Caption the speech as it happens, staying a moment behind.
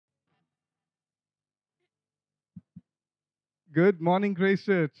Good morning, Grace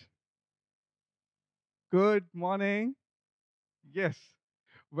Church. Good morning. Yes.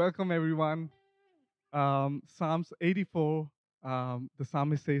 Welcome, everyone. Psalms 84, the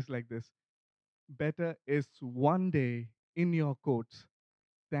psalmist says like this: Better is one day in your courts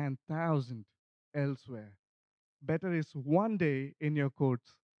than thousand elsewhere. Better is one day in your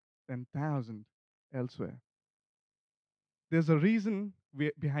courts than thousand elsewhere. There's a reason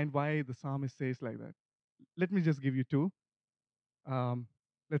behind why the psalmist says like that. Let me just give you two. Um,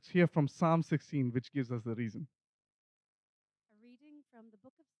 let's hear from Psalm 16, which gives us the reason. A reading from the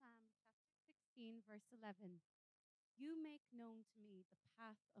book of Psalms, chapter 16, verse 11. You make known to me the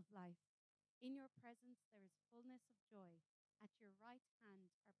path of life. In your presence there is fullness of joy. At your right hand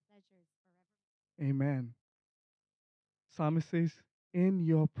are pleasures forever. Amen. Psalmist says, in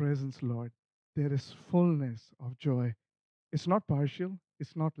your presence, Lord, there is fullness of joy. It's not partial,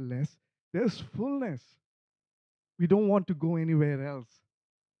 it's not less. There's fullness. We don't want to go anywhere else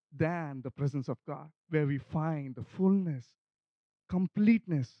than the presence of God, where we find the fullness,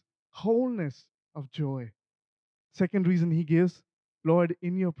 completeness, wholeness of joy. Second reason he gives, Lord,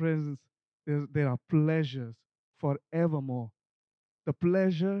 in your presence, there are pleasures forevermore. The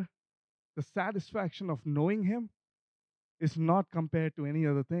pleasure, the satisfaction of knowing him is not compared to any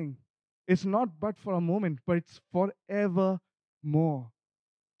other thing. It's not but for a moment, but it's forevermore.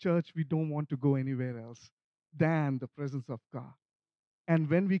 Church, we don't want to go anywhere else than the presence of God. And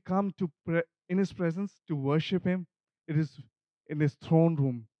when we come to in His presence to worship Him, it is in His throne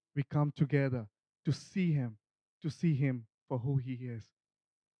room we come together to see Him for who He is.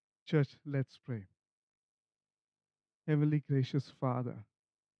 Church, let's pray. Heavenly gracious Father,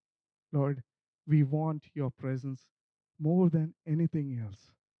 Lord, we want your presence more than anything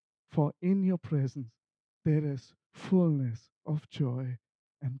else. For in your presence there is fullness of joy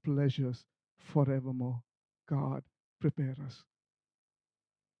and pleasures forevermore. God, prepare us.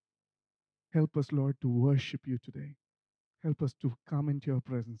 Help us, Lord, to worship you today. Help us to come into your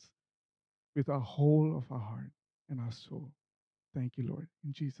presence with our whole of our heart and our soul. Thank you, Lord.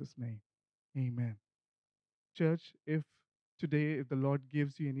 In Jesus' name, amen. Church, if today, if the Lord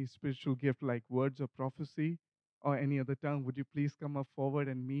gives you any spiritual gift like words of prophecy or any other tongue, would you please come up forward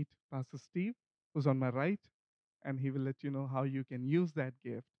and meet Pastor Steve, who's on my right, and he will let you know how you can use that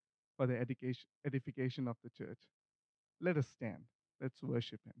gift for the edification of the church. Let us stand. Let's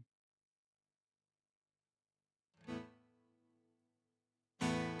worship him.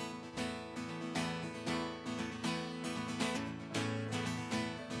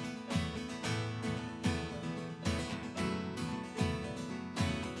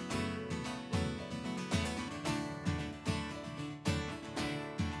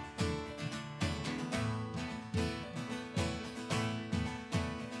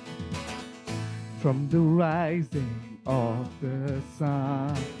 From the rising of the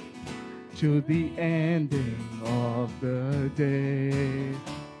sun to the ending of the day,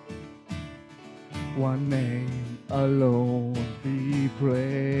 one name alone be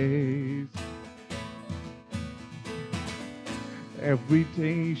praised. Every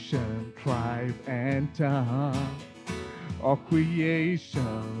nation, tribe, and tongue, all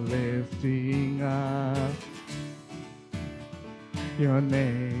creation lifting up your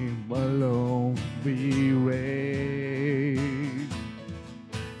name alone be raised.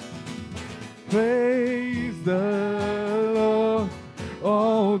 Praise the Lord,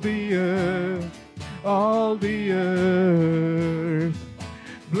 all the earth.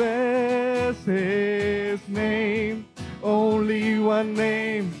 Bless his name, only one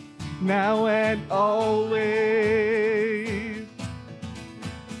name, now and always.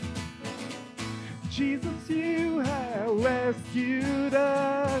 Jesus, you have rescued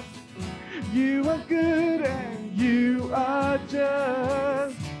us. You are good and you are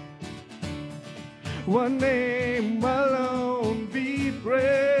just. One name alone be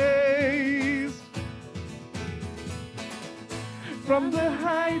praised. From the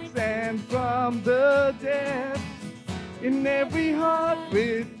heights and from the depths, in every heart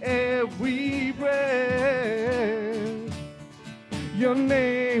with every breath, your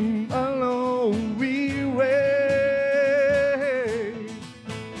name alone we raise.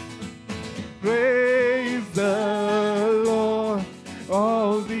 Praise the Lord,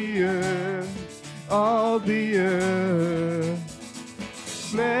 all the earth.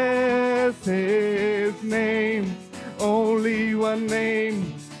 Bless his name, only one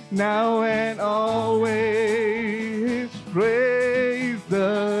name, now and always. Praise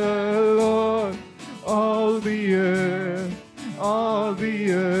the Lord, all the earth.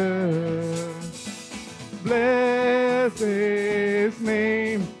 Bless his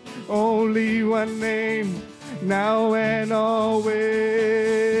name, only one name, now and always.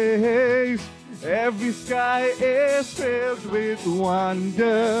 Every sky is filled with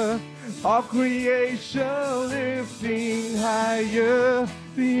wonder, all creation lifting higher.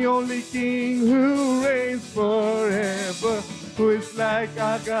 The only King who reigns forever, who is like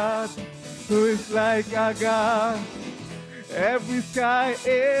our God, who is like our God. Every sky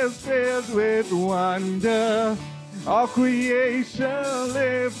is filled with wonder, all creation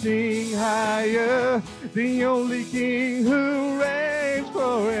lifting higher. The only King who reigns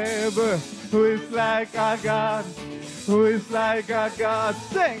forever, who is like our God, who is like our God.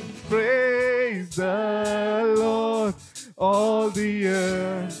 Sing, praise the Lord, all the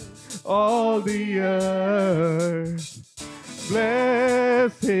earth, all the earth.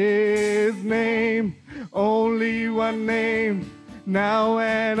 Bless his name, only one name, now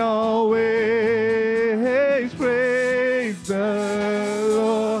and always. Praise the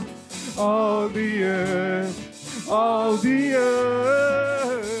Lord, all the earth, all the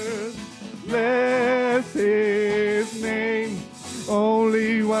earth. Bless his name,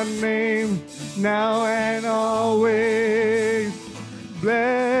 only one name, now and always.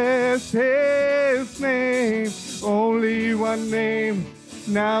 Bless his name, only one name,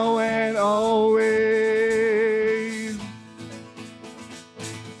 now and always.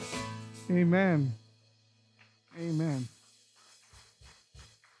 Amen. Amen.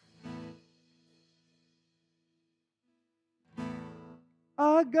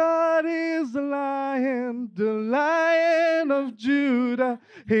 Our God is the Lion of Judah.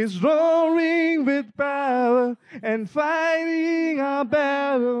 He's roaring with power and fighting our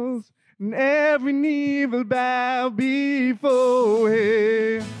battles. And every knee will bow before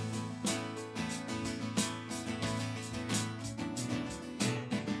him.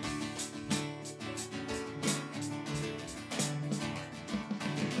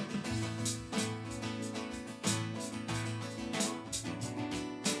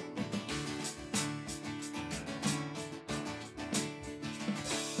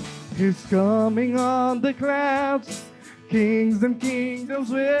 He's coming on the clouds. Kings and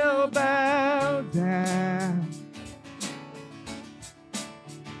kingdoms will bow down,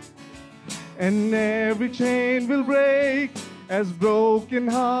 and every chain will break as broken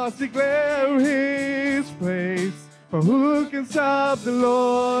hearts declare his praise. For who can stop the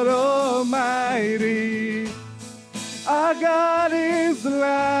Lord Almighty? Our God is the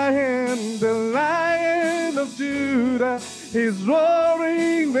Lion of Judah. He's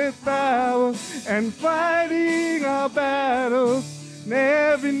roaring with power and fighting our battles. And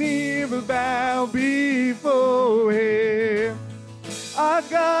every knee will bow before him. Our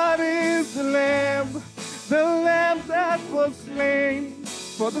God is the Lamb that was slain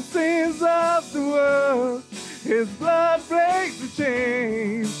for the sins of the world. His blood breaks the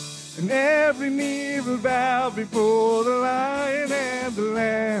chains, and every knee will bow before the Lion and the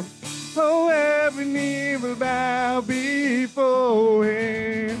Lamb. Oh, every knee will bow before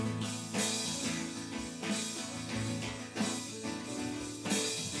him.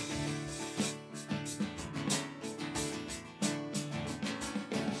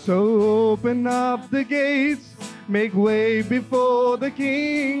 So open up the gates, make way before the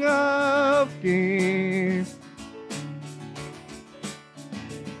King of Kings.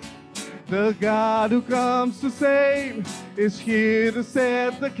 The God who comes to save is here to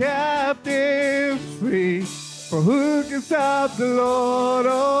set the captives free. For who can stop the Lord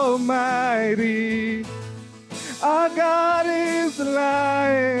Almighty? Our God is the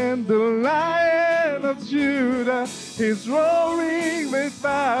Lion of Judah. He's roaring with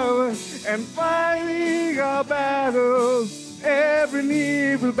power and fighting our battles. Every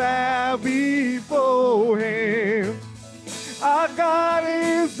knee will bow before him. Our God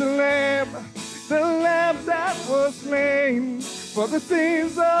is the Lamb that was slain for the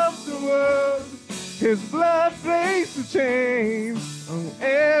sins of the world. His blood breaks the chains. Oh,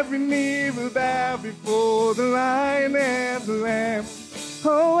 every knee will bow before the Lion and the Lamb.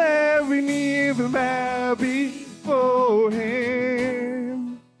 Oh, every knee will bow before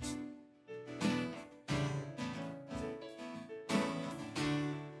him.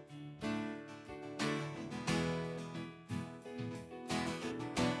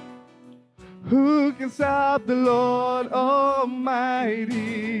 Who can stop the Lord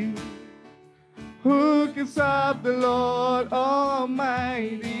Almighty? Who can stop the Lord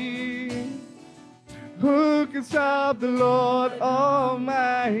Almighty? Who can stop the Lord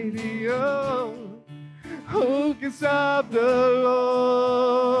Almighty? Oh, who can stop the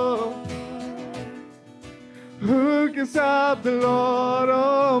Lord? Who can stop the Lord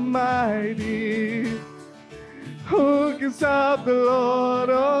Almighty? Who can stop the Lord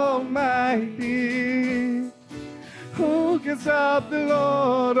Almighty? can stop the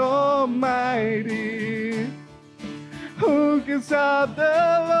Lord Almighty? Who can stop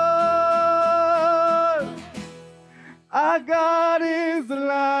the Lord? Our God is the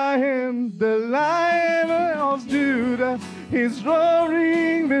Lion of Judah. He's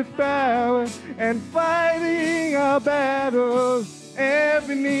roaring with power and fighting our battles.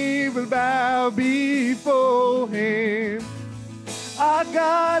 Every knee will bow before Him. Our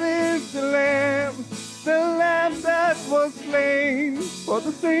God is the Lamb that was slain for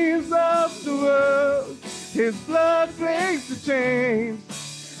the sins of the world. His blood breaks the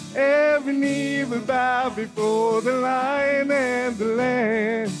chains. Every knee will bow before the Lion and the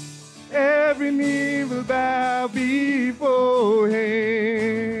Lamb. Every knee will bow before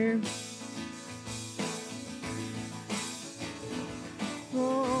Him.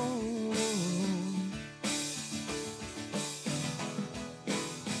 Oh.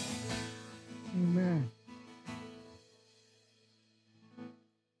 Amen.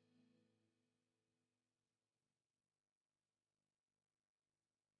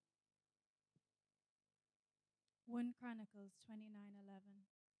 One Chronicles 29:11.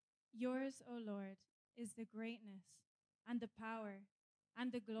 Yours, O Lord, is the greatness and the power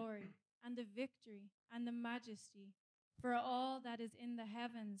and the glory and the victory and the majesty. For all that is in the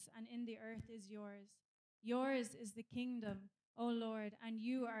heavens and in the earth is yours. Yours is the kingdom, O Lord, and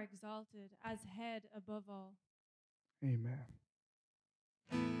you are exalted as head above all. Amen.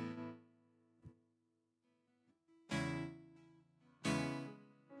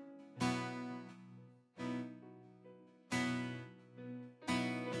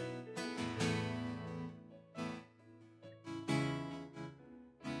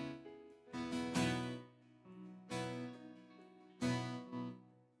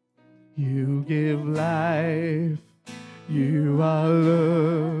 You give life, you are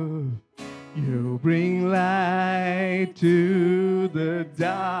love, you bring light to the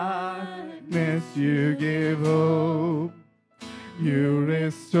darkness, you give hope, you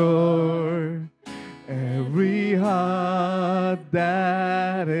restore every heart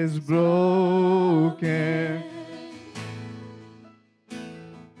that is broken.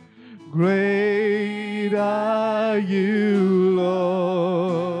 Great are you,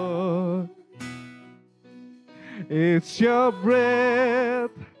 Lord. It's your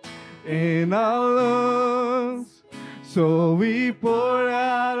breath in our lungs, so we pour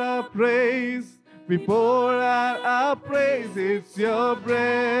out our praise. We pour out our praise. It's your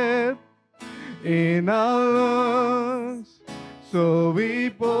breath in our lungs, so we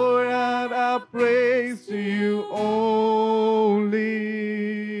pour out our praise to you only.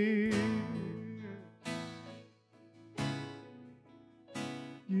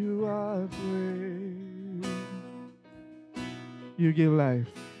 You are great. You give life.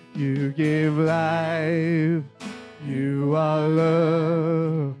 You give life. You are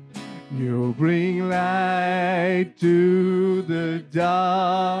love. You bring light to the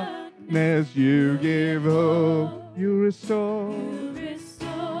darkness. You give hope. You restore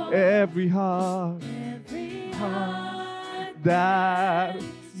every heart that,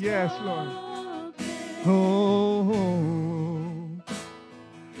 yes, Lord. Oh,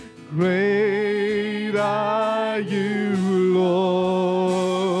 great are you,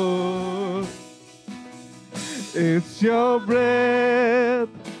 Lord. It's your breath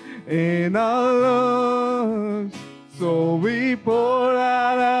in our lungs, so we pour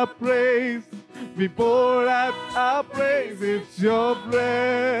out our praise. We pour out our praise. It's your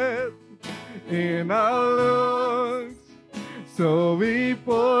breath in our lungs, so we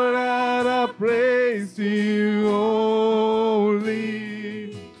pour out our praise to you only.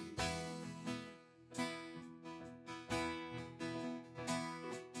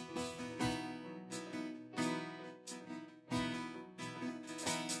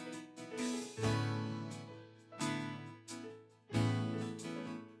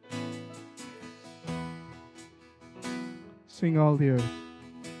 Sing all the earth.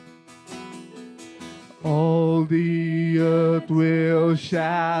 All the earth will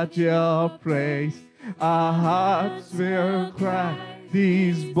shout your praise. Our hearts will cry.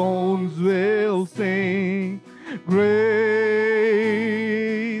 These bones will sing. Great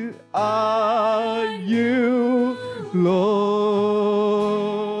are you, Lord.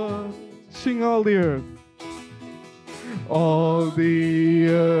 Sing all the earth. All the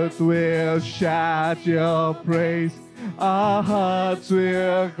earth will shout your praise. Our hearts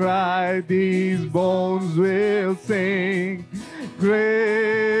will cry, these bones will sing.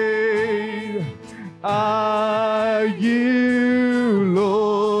 Great are you,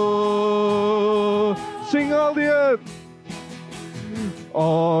 Lord. Sing all the earth.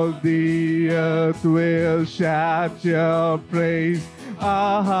 All the earth will shout your praise.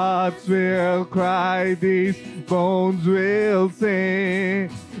 Our hearts will cry, these bones will sing.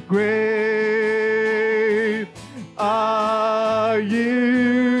 Great are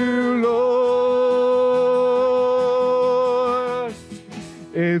you, Lord.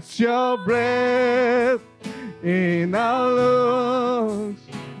 It's your breath in our lungs,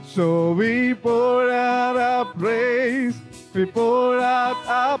 so we pour out our praise. We pour out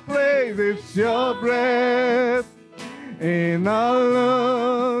our praise. It's your breath in our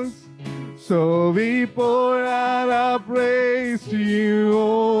lungs, so we pour out our praise to you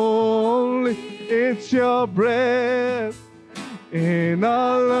only. It's your breath in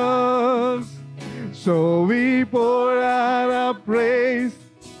our lungs, so we pour out our praise.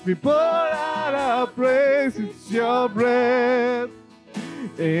 We pour out our praise. It's your breath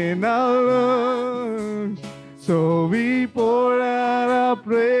in our lungs, so we pour out our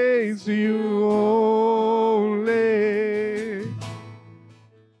praise to you only.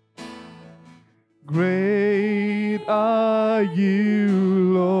 Great are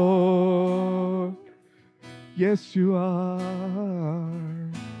you, Lord. Yes, you are.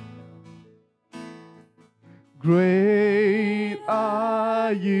 Great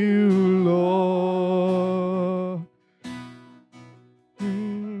are you, Lord.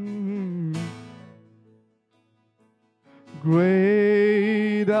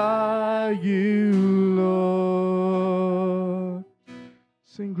 Great are you, Lord.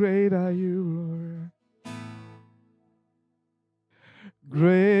 Sing, great are you, Lord.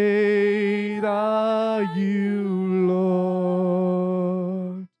 Great are you,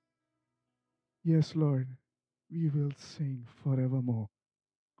 Lord. Yes, Lord, we will sing forevermore.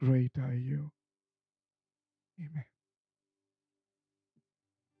 Great are you. Amen.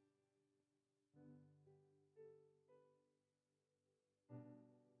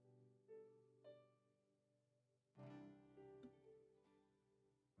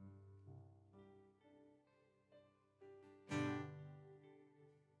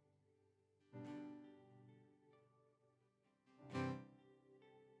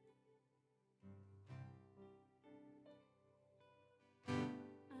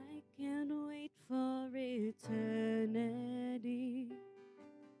 I can't wait for eternity.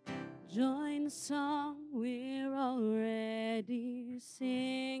 Join the song we're already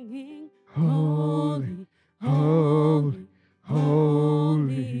singing. Holy, holy,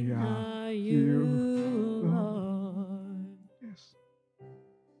 holy are you, Lord. Yes.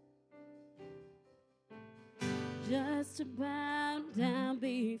 Just to bow down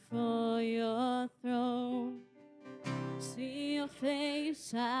before your throne. See your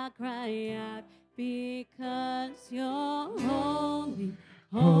face, I cry out because you're holy,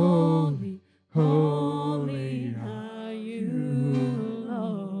 holy, holy are you,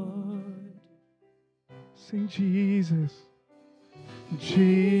 Lord. Sing Jesus,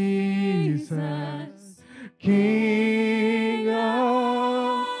 Jesus, King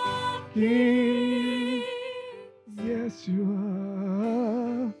of kings. Yes, you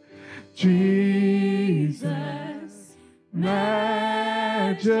are. Jesus,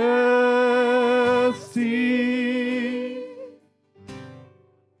 Majesty.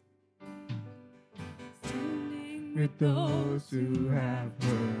 With those who have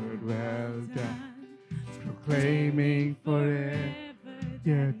heard, well done, proclaiming forever,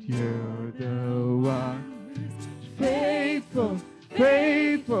 yet you're the one. Faithful,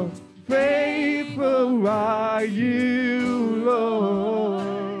 faithful, faithful are you,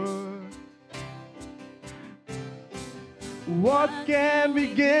 Lord. What can we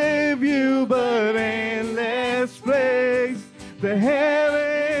give you but endless praise? The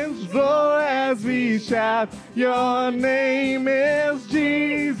heavens roar as we shout, your name is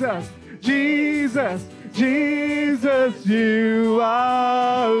Jesus, Jesus, Jesus, you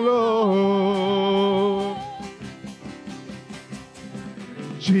are Lord.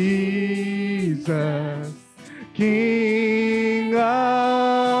 Jesus, King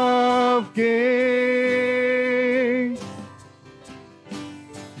of kings.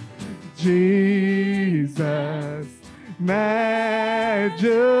 Jesus,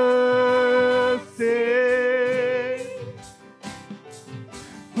 Majesty.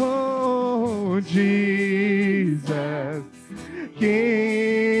 Oh, Jesus,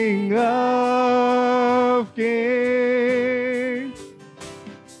 King of kings.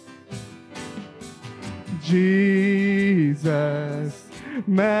 Jesus,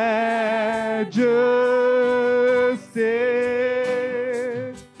 Majesty.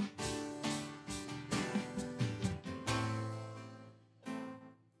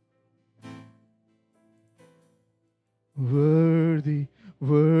 Worthy,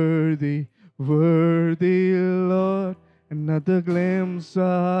 worthy, worthy, Lord. Another glimpse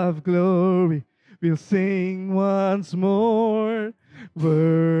of glory. We'll sing once more.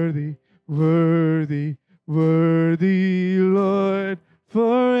 Worthy, worthy, worthy, Lord,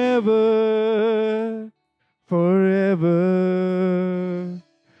 forever, forever.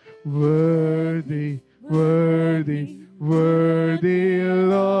 Worthy, worthy, worthy,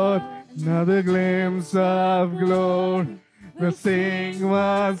 Lord. Another glimpse of glory. We'll sing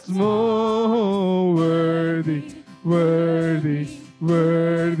once more. Worthy, worthy,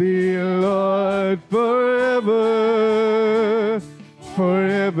 worthy, Lord, forever,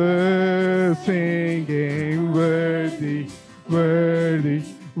 forever, singing. Worthy, worthy,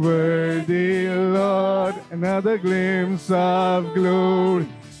 worthy, Lord. Another glimpse of glory.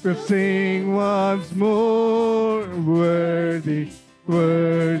 We'll sing once more. Worthy,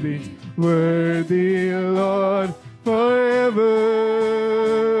 worthy, worthy, Lord, forever.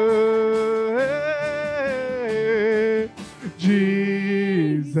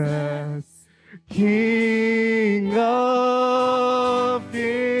 Jesus, King of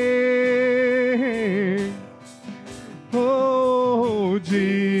kings. Oh,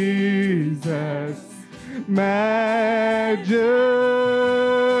 Jesus, majesty.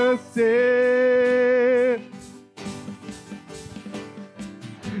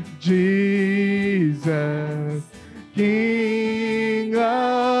 Jesus, King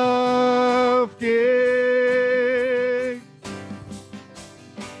of kings.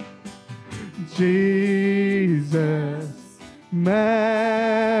 Jesus,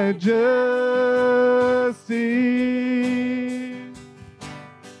 majesty.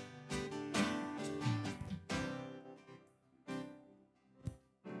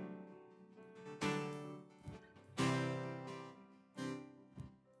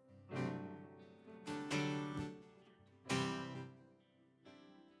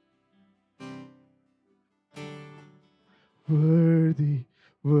 Worthy,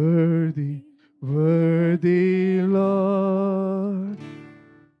 worthy, worthy, Lord.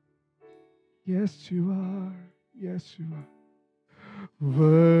 Yes, you are. Yes, you are.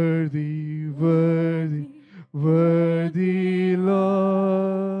 Worthy, worthy, worthy,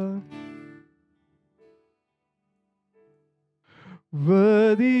 Lord.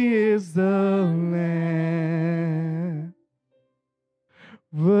 Worthy is the Lamb.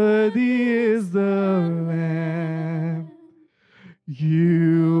 Worthy is the Lamb.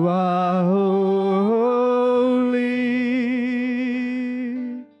 You are holy,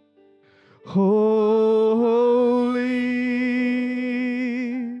 holy.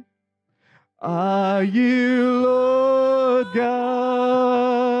 Are you, Lord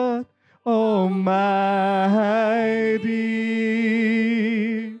God Almighty?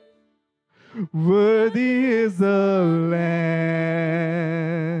 Worthy is the Lamb.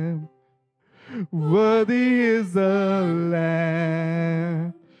 Worthy is the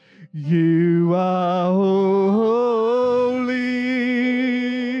Lamb. You are holy,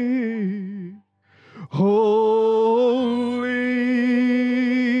 holy.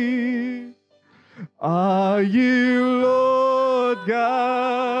 Are you, Lord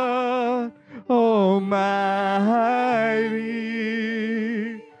God Almighty?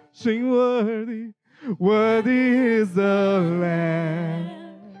 Sing worthy, worthy is the Lamb.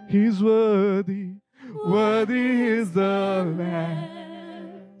 He's worthy, worthy is the Lamb.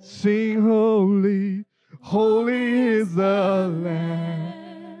 Sing holy, holy is the Lamb.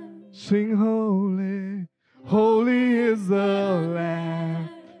 Sing holy, holy is the Lamb.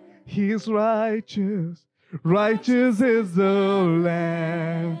 He's righteous, righteous is the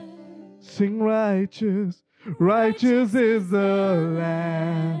Lamb. Sing righteous, righteous is the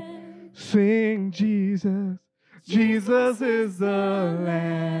Lamb. Sing Jesus, Jesus is the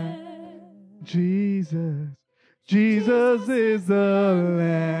Lamb. Jesus, Jesus is the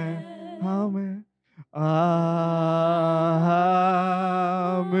Lamb. Amen. Amen.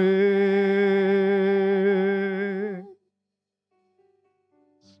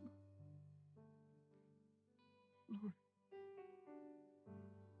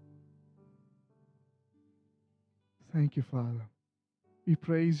 Thank you, Father. We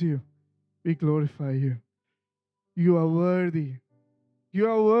praise you. We glorify you. You are worthy. You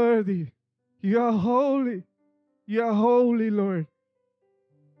are worthy. You are holy. You are holy, Lord.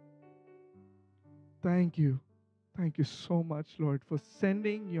 Thank you. Thank you so much, Lord, for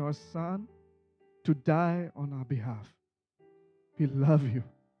sending your Son to die on our behalf. We love you.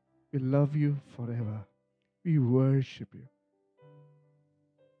 We love you forever. We worship you.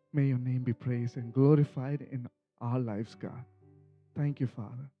 May your name be praised and glorified in our lives, God. Thank you,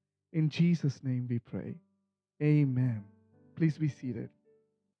 Father. In Jesus' name we pray. Amen. Please be seated.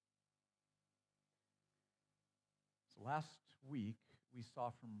 Last week, we saw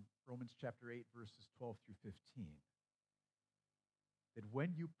from Romans chapter 8, verses 12 through 15, that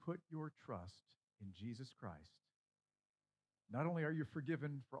when you put your trust in Jesus Christ, not only are you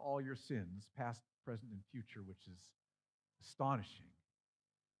forgiven for all your sins, past, present, and future, which is astonishing,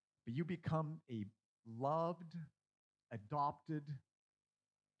 but you become a loved, adopted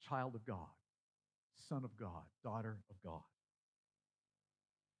child of God, son of God, daughter of God.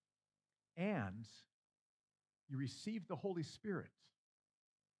 And you receive the Holy Spirit,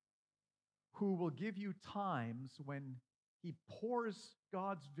 who will give you times when he pours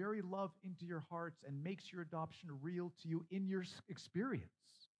God's very love into your hearts and makes your adoption real to you in your experience.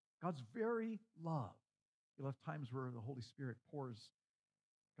 God's very love. You'll have times where the Holy Spirit pours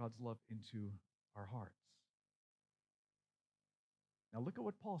God's love into our hearts. Now look at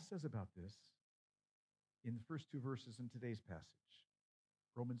what Paul says about this in the first two verses in today's passage.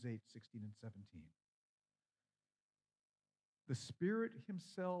 Romans 8, 16 and 17. The Spirit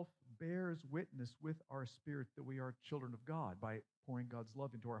himself bears witness with our spirit that we are children of God by pouring God's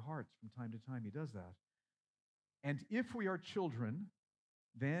love into our hearts. From time to time, he does that. And if we are children,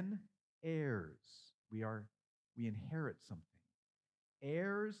 then heirs. We inherit something.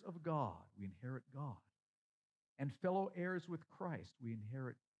 Heirs of God, we inherit God. And fellow heirs with Christ, we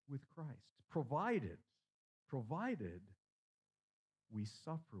inherit with Christ. Provided we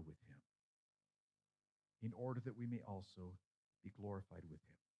suffer with him, in order that we may also be glorified with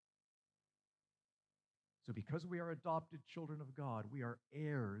him. So because we are adopted children of God, we are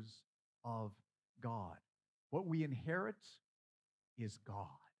heirs of God. What we inherit is God,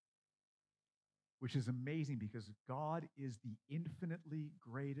 which is amazing because God is the infinitely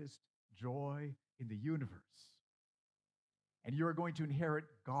greatest joy in the universe. And you are going to inherit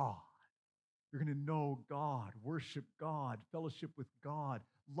God. You're going to know God, worship God, fellowship with God,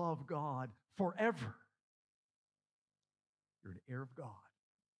 love God forever. You're an heir of God.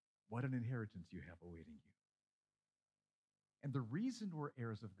 What an inheritance you have awaiting you. And the reason we're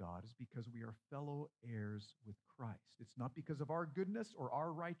heirs of God is because we are fellow heirs with Christ. It's not because of our goodness or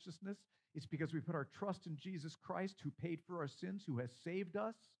our righteousness. It's because we put our trust in Jesus Christ, who paid for our sins, who has saved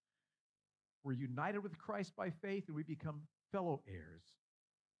us. We're united with Christ by faith, and we become fellow heirs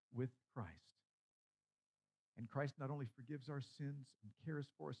with Christ. And Christ not only forgives our sins and cares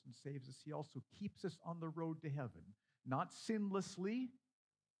for us and saves us, he also keeps us on the road to heaven, not sinlessly,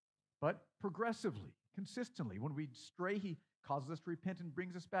 but progressively, consistently. When we stray, he causes us to repent and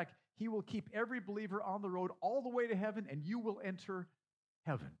brings us back. He will keep every believer on the road all the way to heaven, and you will enter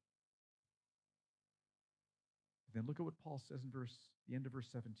heaven. Then look at what Paul says in the end of verse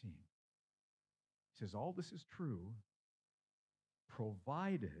 17. He says, all this is true,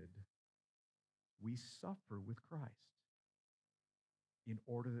 provided we suffer with Christ, in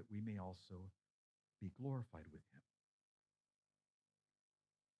order that we may also be glorified with him.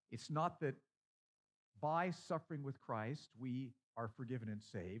 It's not that by suffering with Christ, we are forgiven and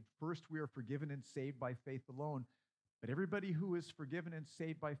saved. First, we are forgiven and saved by faith alone. But everybody who is forgiven and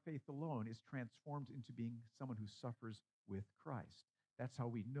saved by faith alone is transformed into being someone who suffers with Christ. That's how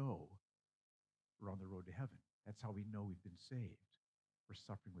we know we're on the road to heaven. That's how we know we've been saved. We're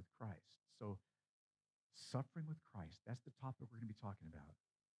suffering with Christ. So, suffering with Christ, that's the topic we're going to be talking about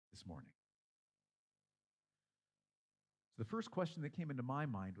this morning. So the first question that came into my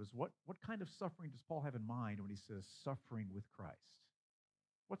mind was, what kind of suffering does Paul have in mind when he says suffering with Christ?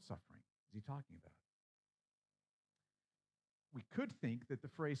 What suffering is he talking about? We could think that the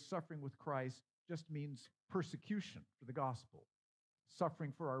phrase suffering with Christ just means persecution for the gospel,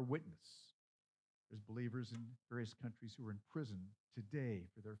 suffering for our witness. There's believers in various countries who are in prison today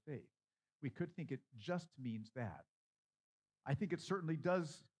for their faith. We could think it just means that. I think it certainly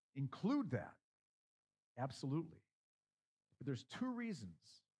does include that. Absolutely. But there's two reasons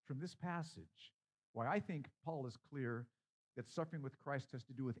from this passage why I think Paul is clear that suffering with Christ has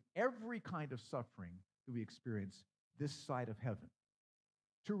to do with every kind of suffering that we experience this side of heaven.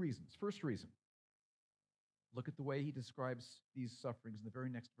 Two reasons. First reason, look at the way he describes these sufferings in the very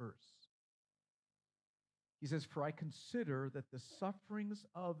next verse. He says, for I consider that the sufferings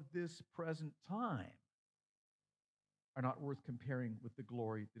of this present time are not worth comparing with the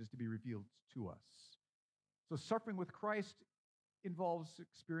glory that is to be revealed to us. So suffering with Christ involves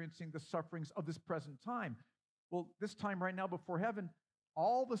experiencing the sufferings of this present time. Well, this time right now before heaven,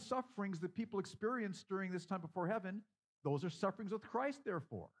 all the sufferings that people experience during this time before heaven, those are sufferings with Christ,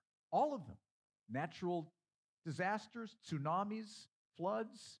 therefore. All of them. Natural disasters, tsunamis,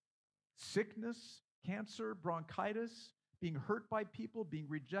 floods, sickness, cancer, bronchitis, being hurt by people, being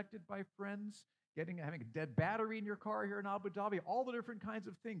rejected by friends, having a dead battery in your car here in Abu Dhabi, all the different kinds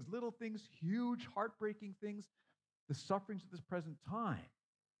of things, little things, huge, heartbreaking things. The sufferings of this present time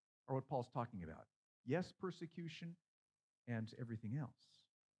are what Paul's talking about. Yes, persecution and everything else.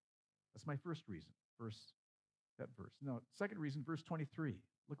 That's my first reason, that verse. No, second reason, verse 23.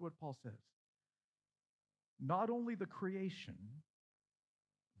 Look at what Paul says. Not only the creation,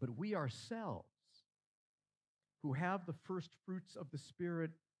 but we ourselves, who have the first fruits of the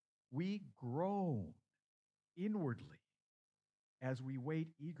Spirit, we groan inwardly as we wait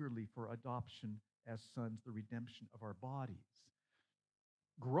eagerly for adoption as sons, the redemption of our bodies.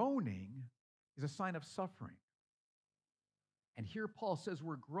 Groaning is a sign of suffering. And here Paul says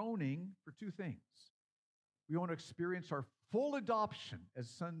we're groaning for two things. We want to experience our full adoption as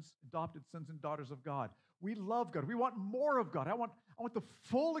sons, adopted sons and daughters of God. We love God. We want more of God. I want the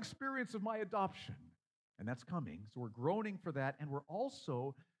full experience of my adoption. And that's coming. So we're groaning for that. And we're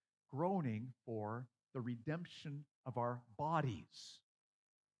also groaning for the redemption of our bodies,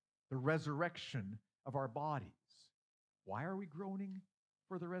 the resurrection of our bodies. Why are we groaning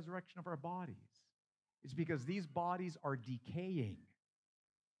for the resurrection of our bodies? It's because these bodies are decaying.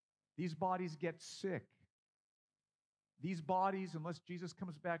 These bodies get sick. These bodies, unless Jesus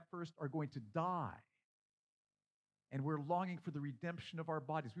comes back first, are going to die. And we're longing for the redemption of our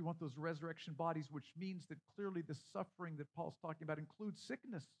bodies. We want those resurrection bodies, which means that clearly the suffering that Paul's talking about includes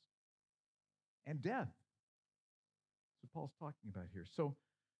sickness and death. That's what Paul's talking about here. So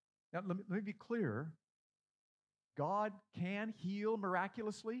now let me be clear. God can heal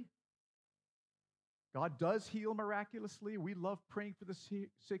miraculously. God does heal miraculously. We love praying for the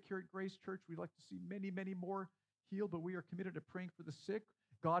sick here at Grace Church. We'd like to see many, many more healed, but we are committed to praying for the sick.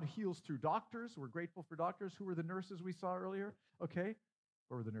 God heals through doctors. We're grateful for doctors. Who were the nurses we saw earlier? Okay.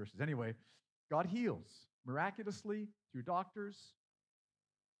 Or were the nurses? Anyway, God heals miraculously through doctors,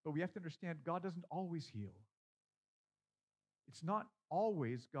 but we have to understand God doesn't always heal. It's not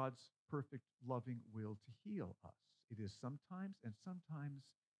always God's perfect, loving will to heal us. It is sometimes, and sometimes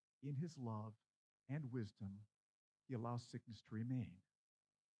in his love and wisdom, he allows sickness to remain.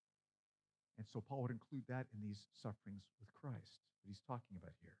 And so Paul would include that in these sufferings with Christ that he's talking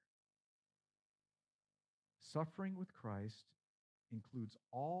about here. Suffering with Christ includes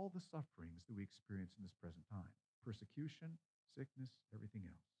all the sufferings that we experience in this present time. Persecution, sickness, everything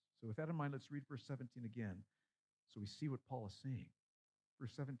else. So with that in mind, let's read verse 17 again so we see what Paul is saying.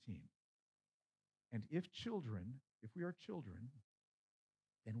 Verse 17. And if we are children,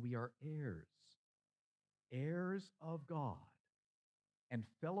 then we are heirs, heirs of God, and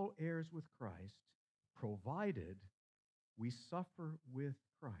fellow heirs with Christ, provided we suffer with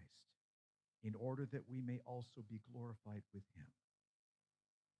Christ, in order that we may also be glorified with him.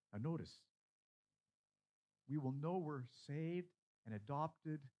 Now notice, we will know we're saved and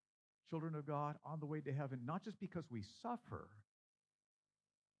adopted children of God on the way to heaven, not just because we suffer,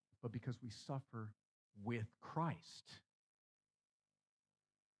 but because we suffer with Christ.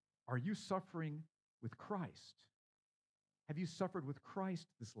 Are you suffering with Christ? Have you suffered with Christ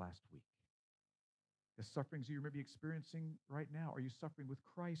this last week? The sufferings you may be experiencing right now, are you suffering with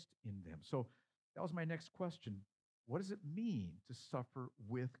Christ in them? So that was my next question. What does it mean to suffer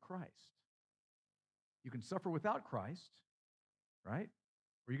with Christ? You can suffer without Christ, right?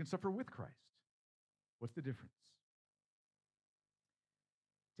 Or you can suffer with Christ. What's the difference?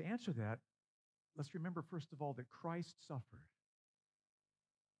 To answer that, let's remember, first of all, that Christ suffered.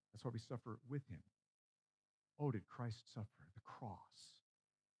 That's why we suffer with him. Oh, did Christ suffer? The cross.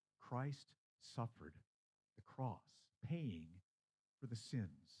 Christ suffered the cross, paying for the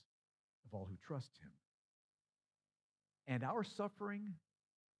sins of all who trust him. And our suffering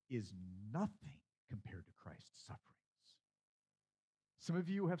is nothing compared to Christ's sufferings. Some of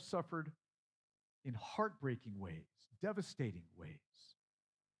you have suffered in heartbreaking ways, devastating ways.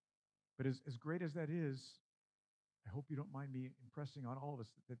 But as great as that is, I hope you don't mind me impressing on all of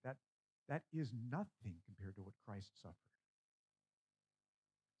us that is nothing compared to what Christ suffered.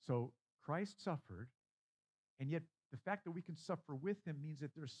 So Christ suffered, and yet the fact that we can suffer with him means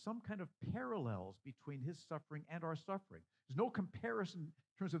that there's some kind of parallels between his suffering and our suffering. There's no comparison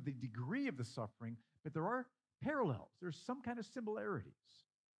in terms of the degree of the suffering, but there are parallels. There's some kind of similarities.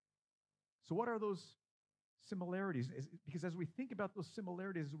 So what are those similarities? Because as we think about those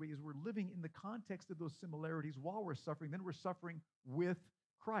similarities, as we're living in the context of those similarities while we're suffering, then we're suffering with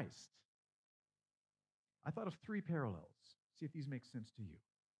Christ. I thought of three parallels. See if these make sense to you.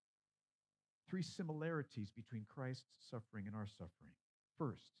 Three similarities between Christ's suffering and our suffering.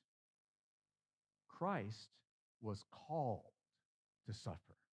 First, Christ was called to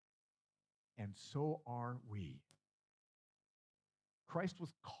suffer, and so are we. Christ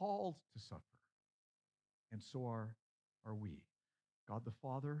was called to suffer, and so are we. God the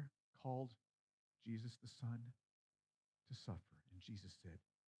Father called Jesus the Son. to suffer? And Jesus said,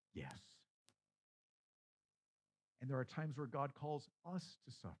 yes. And there are times where God calls us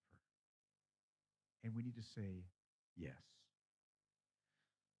to suffer. And we need to say, yes.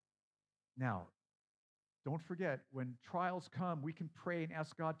 Now, don't forget, when trials come, we can pray and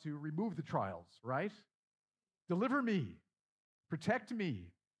ask God to remove the trials, right? Deliver me, protect me,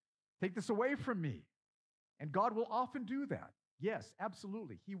 take this away from me. And God will often do that. Yes,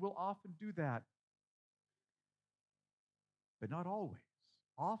 absolutely. He will often do that. But not always.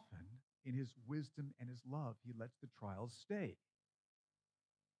 Often, in his wisdom and his love, he lets the trials stay.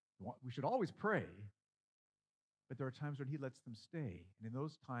 We should always pray, but there are times when he lets them stay. And in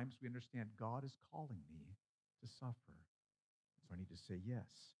those times, we understand God is calling me to suffer. So I need to say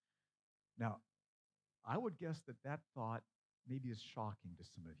yes. Now, I would guess that that thought maybe is shocking to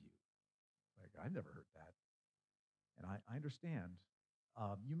some of you. Like, I've never heard that. And I understand.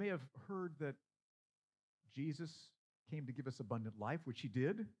 You may have heard that Jesus came to give us abundant life, which he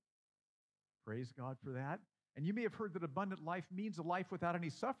did. Praise God for that. And you may have heard that abundant life means a life without any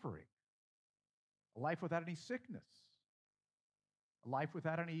suffering, a life without any sickness, a life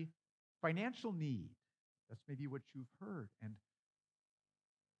without any financial need. That's maybe what you've heard. And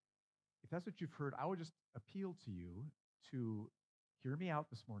if that's what you've heard, I would just appeal to you to hear me out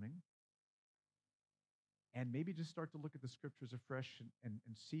this morning and maybe just start to look at the scriptures afresh and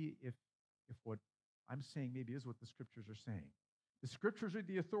see if what I'm saying maybe is what the scriptures are saying. The scriptures are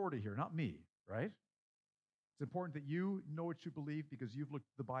the authority here, not me, right? It's important that you know what you believe because you've looked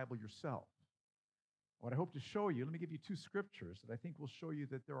at the Bible yourself. What I hope to show you, let me give you two scriptures that I think will show you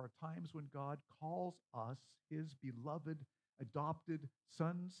that there are times when God calls us, his beloved, adopted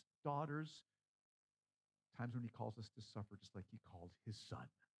sons, daughters, times when he calls us to suffer just like he called his son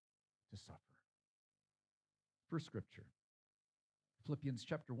to suffer. First scripture, Philippians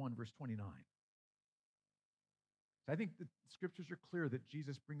chapter 1, verse 29. So I think the scriptures are clear that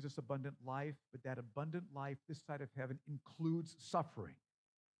Jesus brings us abundant life, but that abundant life this side of heaven includes suffering.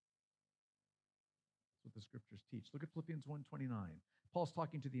 That's what the scriptures teach. Look at Philippians 1:29. Paul's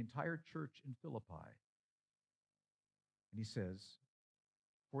talking to the entire church in Philippi. And he says,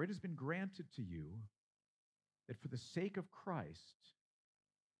 "For it has been granted to you that for the sake of Christ,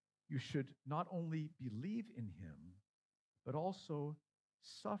 you should not only believe in him, but also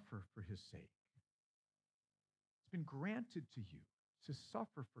suffer for his sake." It's been granted to you to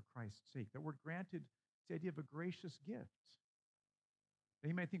suffer for Christ's sake. That word granted is the idea of a gracious gift. Now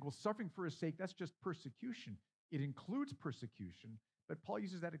you might think, well, suffering for his sake, that's just persecution. It includes persecution, but Paul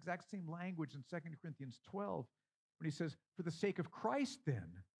uses that exact same language in 2 Corinthians 12 when he says, "For the sake of Christ,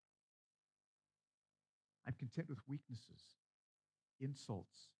 then, I'm content with weaknesses,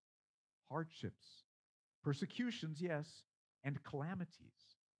 insults, hardships, persecutions, yes, and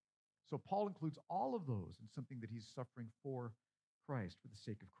calamities." So Paul includes all of those in something that he's suffering for Christ, for the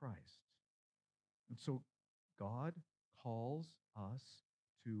sake of Christ. And so God calls us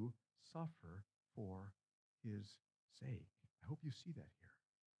to suffer for his sake. I hope you see that here.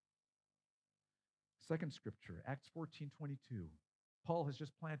 Second scripture, Acts 14:22. Paul has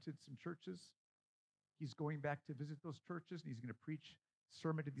just planted some churches. He's going back to visit those churches, and he's going to preach a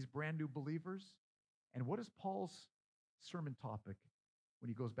sermon to these brand new believers. And what is Paul's sermon topic when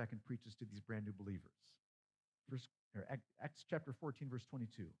he goes back and preaches to these brand new believers? Acts chapter 14, verse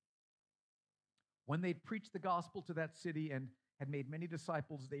 22. When they'd preached the gospel to that city and had made many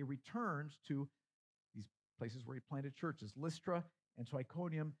disciples, they returned to these places where he planted churches, Lystra and to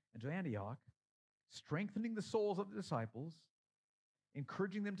Iconium and to Antioch, strengthening the souls of the disciples,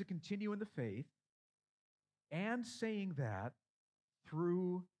 encouraging them to continue in the faith, and saying that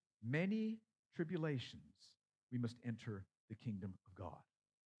through many tribulations we must enter the kingdom of God.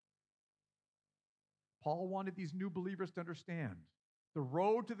 Paul wanted these new believers to understand the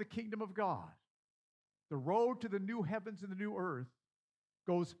road to the kingdom of God, the road to the new heavens and the new earth,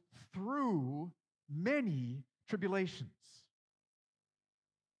 goes through many tribulations.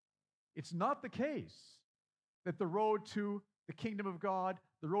 It's not the case that the road to the kingdom of God,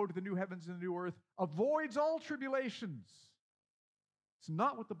 the road to the new heavens and the new earth, avoids all tribulations. It's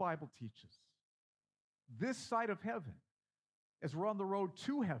not what the Bible teaches. This side of heaven, as we're on the road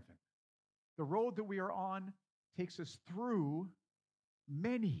to heaven, the road that we are on takes us through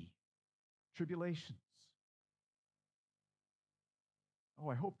many tribulations. Oh,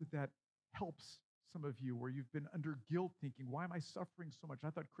 I hope that helps some of you where you've been under guilt thinking, why am I suffering so much?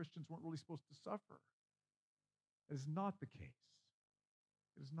 I thought Christians weren't really supposed to suffer. That is not the case.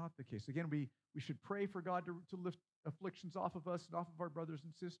 It is not the case. Again, we should pray for God to lift afflictions off of us and off of our brothers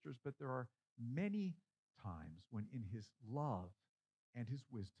and sisters, but there are many times when in his love and his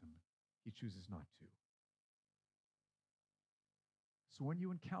wisdom, he chooses not to. So when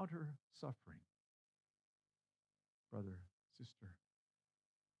you encounter suffering, brother, sister,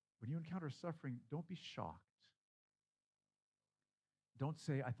 when you encounter suffering, don't be shocked. Don't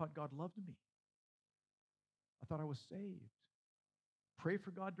say, I thought God loved me. I thought I was saved. Pray for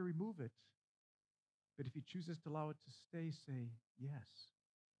God to remove it. But if he chooses to allow it to stay, say, yes.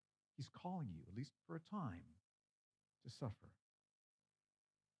 He's calling you, at least for a time, to suffer.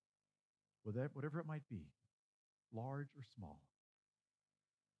 Whatever it might be, large or small.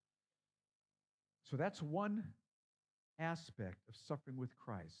 So that's one aspect of suffering with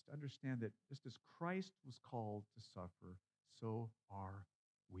Christ. Understand that just as Christ was called to suffer, so are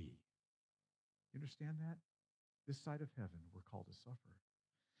we. You understand that? This side of heaven, we're called to suffer.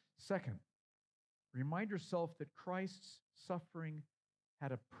 Second, remind yourself that Christ's suffering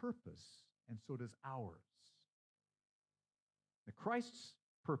had a purpose, and so does ours. Now, Christ's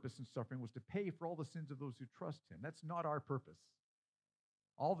purpose in suffering was to pay for all the sins of those who trust him. That's not our purpose.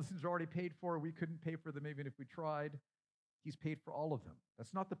 All the sins are already paid for. We couldn't pay for them even if we tried. He's paid for all of them.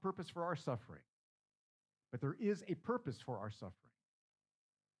 That's not the purpose for our suffering. But there is a purpose for our suffering.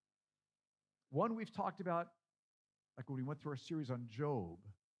 One we've talked about, like when we went through our series on Job,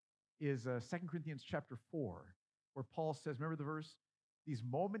 is 2 Corinthians chapter 4, where Paul says, remember the verse? These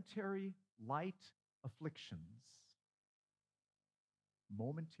momentary light afflictions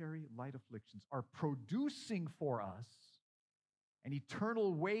are producing for us an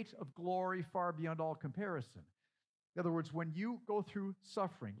eternal weight of glory far beyond all comparison. In other words, when you go through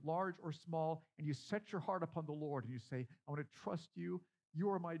suffering, large or small, and you set your heart upon the Lord and you say, I want to trust you.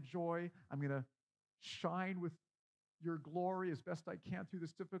 You are my joy. I'm going to shine with your glory as best I can through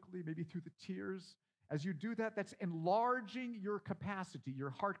this difficulty, maybe through the tears. As you do that, that's enlarging your capacity,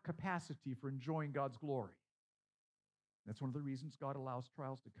 your heart capacity for enjoying God's glory. That's one of the reasons God allows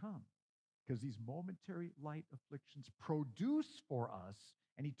trials to come, because these momentary light afflictions produce for us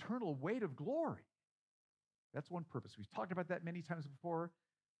an eternal weight of glory. That's one purpose. We've talked about that many times before.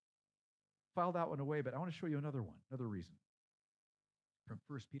 File that one away, but I want to show you another one, another reason. From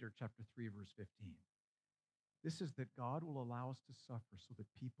 1 Peter chapter 3, verse 15. This is that God will allow us to suffer so that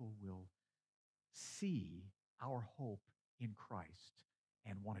people will see our hope in Christ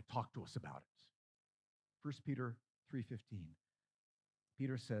and want to talk to us about it. 1 Peter 3:15.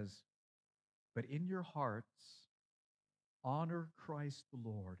 Peter says, but in your hearts, honor Christ the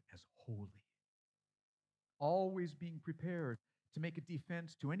Lord as holy, always being prepared to make a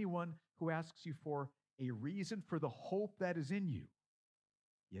defense to anyone who asks you for a reason for the hope that is in you,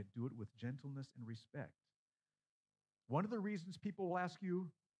 yet do it with gentleness and respect. One of the reasons people will ask you,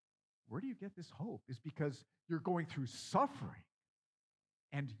 where do you get this hope? Is because you're going through suffering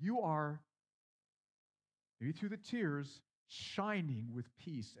and you are, maybe through the tears, shining with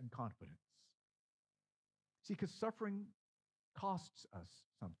peace and confidence. See, because suffering costs us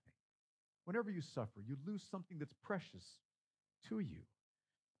something. Whenever you suffer, you lose something that's precious to you.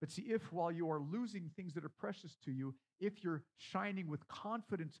 But see, if while you are losing things that are precious to you, if you're shining with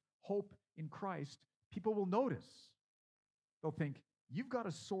confident hope in Christ, people will notice. They'll think, you've got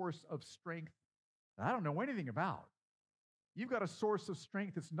a source of strength that I don't know anything about. You've got a source of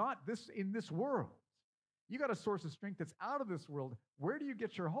strength that's not this in this world. You've got a source of strength that's out of this world. Where do you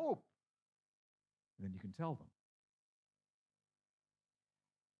get your hope? And then you can tell them.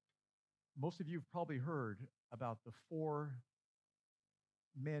 Most of you have probably heard about the 4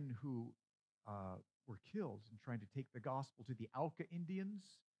 men who were killed in trying to take the gospel to the Auca Indians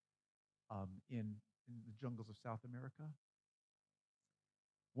in the jungles of South America.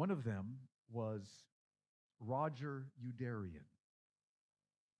 One of them was Roger Youderian.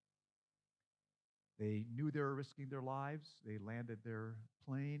 They knew they were risking their lives. They landed their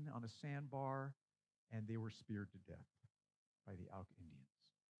plane on a sandbar, and they were speared to death by the Auca Indians.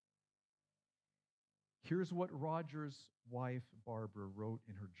 Here's what Roger's wife, Barbara, wrote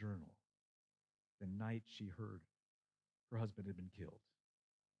in her journal the night she heard her husband had been killed.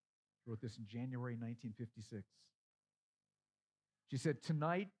 She wrote this in January 1956. She said,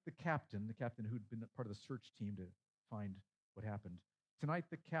 tonight the captain who'd been part of the search team to find what happened, tonight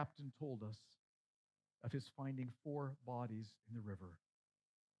the captain told us of his finding 4 bodies in the river.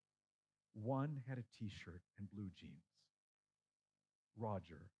 One had a t-shirt and blue jeans.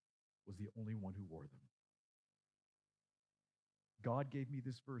 Roger was the only one who wore them. God gave me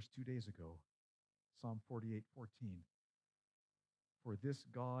this verse 2 days ago, Psalm 48:14. For this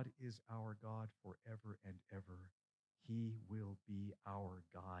God is our God forever and ever. He will be our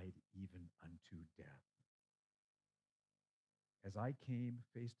guide even unto death. As I came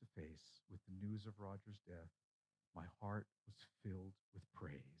face to face with the news of Roger's death, my heart was filled with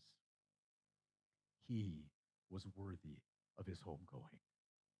praise. He was worthy of his homegoing.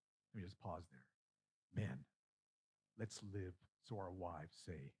 Let me just pause there. Men, let's live so our wives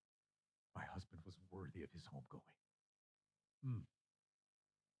say, my husband was worthy of his homegoing.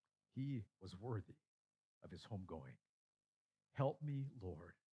 He was worthy of his homegoing. Help me,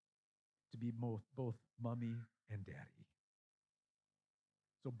 Lord, to be both mommy and daddy.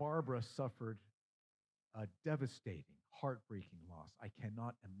 So Barbara suffered a devastating, heartbreaking loss. I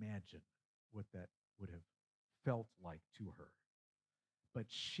cannot imagine what that would have felt like to her. But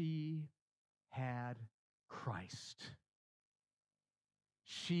she had Christ.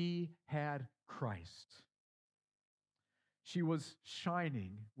 She had Christ. She was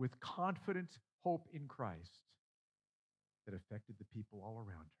shining with confident hope in Christ that affected the people all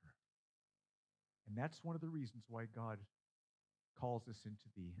around her. And that's one of the reasons why God calls us into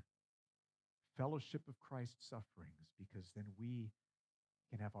the fellowship of Christ's sufferings, because then we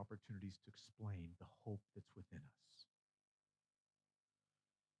can have opportunities to explain the hope that's within us.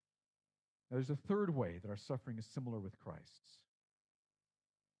 Now, there's a third way that our suffering is similar with Christ's,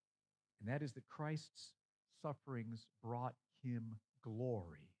 and that is that Christ's sufferings brought him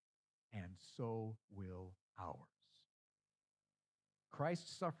glory, and so will ours.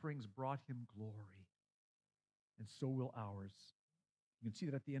 Christ's sufferings brought him glory, and so will ours. You can see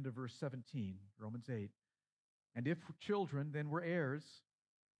that at the end of verse 17, Romans 8. And if children, then we're heirs,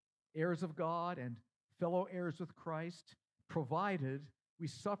 heirs of God and fellow heirs with Christ, provided we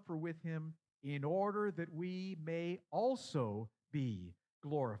suffer with him in order that we may also be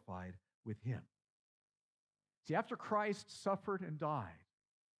glorified with him. See, after Christ suffered and died,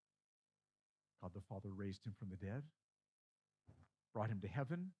 God the Father raised him from the dead, brought him to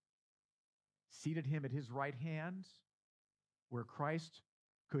heaven, seated him at his right hand, where Christ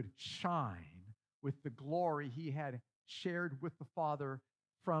could shine with the glory he had shared with the Father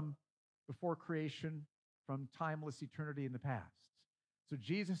from before creation, from timeless eternity in the past. So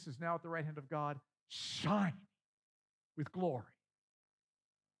Jesus is now at the right hand of God, shining with glory.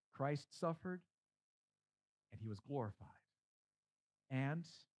 Christ suffered, and he was glorified. And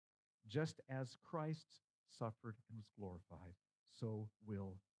just as Christ suffered and was glorified, so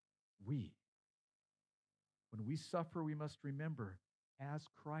will we. When we suffer, we must remember, as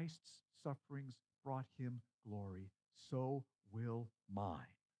Christ's sufferings brought him glory, so will mine.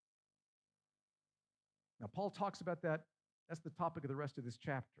 Now, Paul talks about that. That's the topic of the rest of this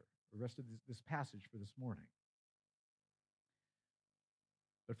chapter, the rest of this passage for this morning.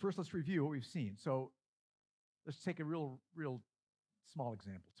 But first, let's review what we've seen. So let's take a real small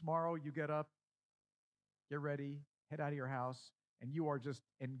example. Tomorrow, you get up, get ready, head out of your house, and you are just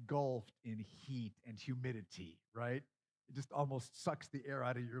engulfed in heat and humidity, right? It just almost sucks the air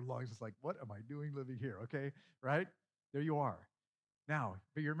out of your lungs. It's like, what am I doing living here, okay? Right? There you are. Now,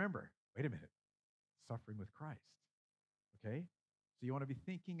 but you remember, wait a minute, suffering with Christ, okay? So you want to be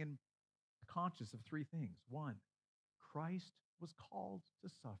thinking and conscious of three things. One, Christ was called to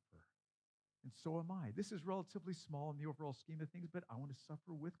suffer, and so am I. This is relatively small in the overall scheme of things, but I want to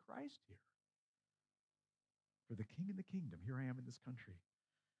suffer with Christ here. For the King and the kingdom, here I am in this country.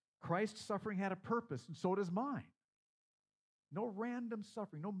 Christ's suffering had a purpose, and so does mine. No random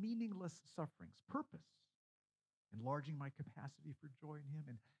suffering, no meaningless sufferings. Purpose. Enlarging my capacity for joy in him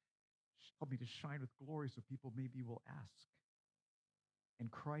and help me to shine with glory so people maybe will ask.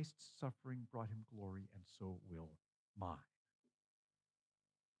 And Christ's suffering brought him glory, and so will mine.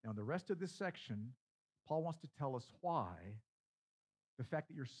 Now, in the rest of this section, Paul wants to tell us why the fact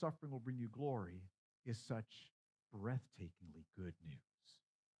that your suffering will bring you glory is such breathtakingly good news.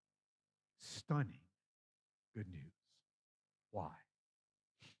 Stunning good news. Why?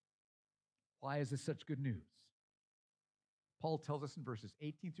 Why is this such good news? Paul tells us in verses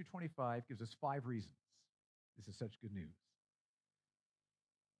 18 through 25, gives us 5 reasons this is such good news.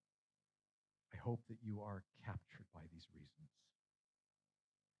 I hope that you are captured by these reasons.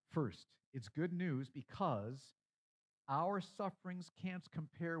 First, it's good news because our sufferings can't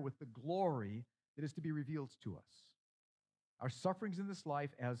compare with the glory that is to be revealed to us. Our sufferings in this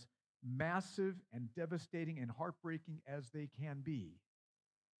life, as massive and devastating and heartbreaking as they can be,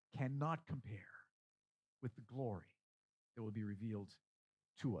 cannot compare with the glory that will be revealed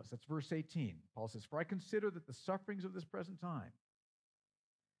to us. That's verse 18. Paul says, "For I consider that the sufferings of this present time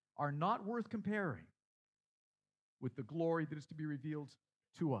are not worth comparing with the glory that is to be revealed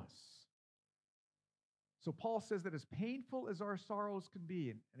to us." So Paul says that as painful as our sorrows can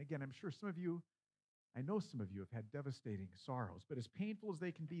be, and again, I'm sure some of you, I know some of you have had devastating sorrows, but as painful as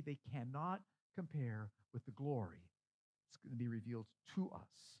they can be, they cannot compare with the glory that's going to be revealed to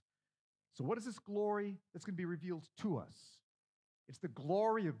us. So what is this glory that's going to be revealed to us? It's the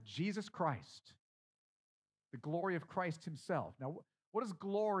glory of Jesus Christ. the glory of Christ himself. Now, what does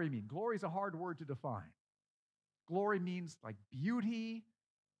glory mean? Glory is a hard word to define. Glory means like beauty,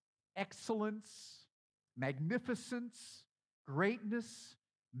 excellence, magnificence, greatness,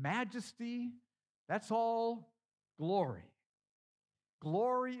 majesty. That's all glory.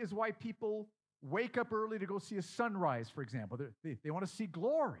 Glory is why people wake up early to go see a sunrise, for example. They want to see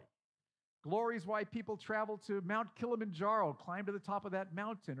glory. Glory is why people travel to Mount Kilimanjaro, climb to the top of that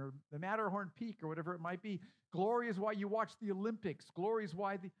mountain, or the Matterhorn Peak, or whatever it might be. Glory is why you watch the Olympics. Glory is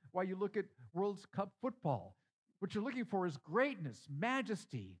why you look at World Cup football. What you're looking for is greatness,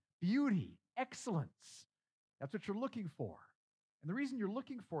 majesty, beauty, excellence. That's what you're looking for. And the reason you're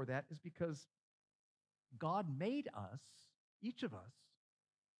looking for that is because God made us, each of us,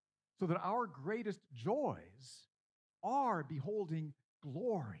 so that our greatest joys are beholding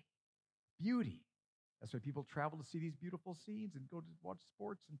glory, beauty. That's why people travel to see these beautiful scenes and go to watch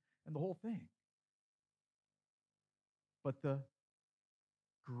sports and the whole thing. But the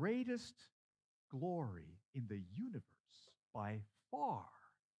greatest glory in the universe by far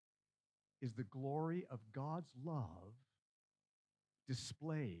is the glory of God's love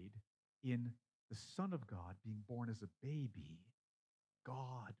displayed in the Son of God being born as a baby,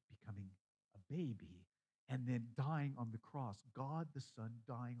 God becoming a baby, and then dying on the cross. God the Son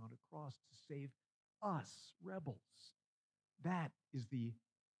dying on a cross to save us, rebels. That is the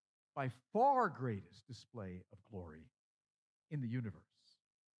by far greatest display of glory in the universe.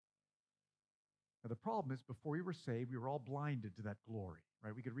 Now, the problem is, before we were saved, we were all blinded to that glory,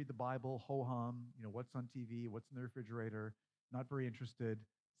 right? We could read the Bible, ho-hum, what's on TV, what's in the refrigerator, not very interested.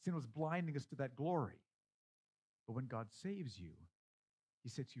 Sin was blinding us to that glory. But when God saves you, he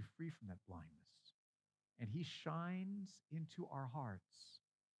sets you free from that blindness. And he shines into our hearts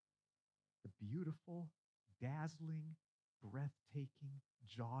the beautiful, dazzling, breathtaking,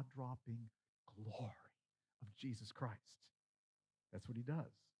 jaw-dropping glory of Jesus Christ. That's what he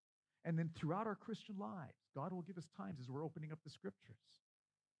does. And then throughout our Christian lives, God will give us times as we're opening up the scriptures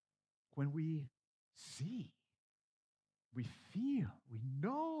when we see, we feel, we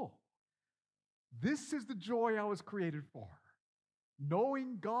know this is the joy I was created for.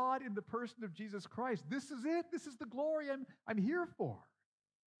 Knowing God in the person of Jesus Christ. This is it. This is the glory I'm here for.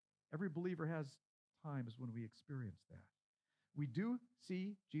 Every believer has times when we experience that. We do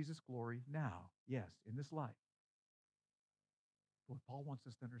see Jesus' glory now, yes, in this life. But what Paul wants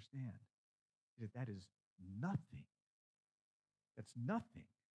us to understand is that is nothing. That's nothing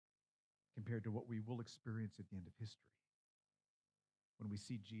compared to what we will experience at the end of history when we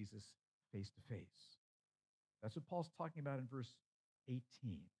see Jesus face to face. That's what Paul's talking about in verse 18.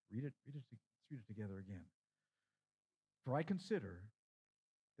 Read it together again. For I consider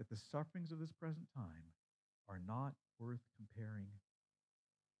that the sufferings of this present time are not worth comparing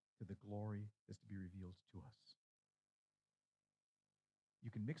to the glory that's to be revealed to us.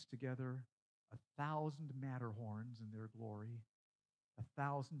 You can mix together 1,000 Matterhorns in their glory,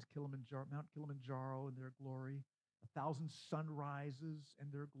 1,000 Mount Kilimanjaro in their glory, 1,000 sunrises in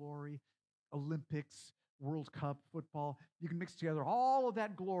their glory, Olympics, World Cup, football. You can mix together all of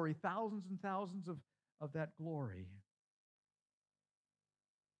that glory, thousands and thousands of that glory.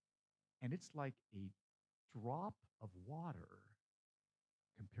 And it's like a drop of water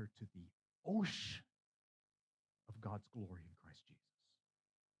compared to the ocean of God's glory in Christ Jesus.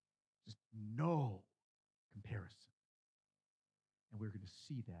 Just no comparison. And we're going to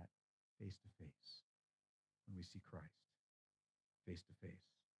see that face to face when we see Christ face to face.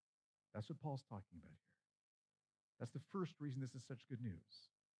 That's what Paul's talking about here. That's the first reason this is such good news.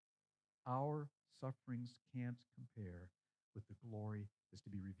 Our sufferings can't compare with the glory that's to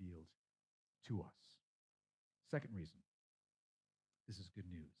be revealed to us. Second reason, this is good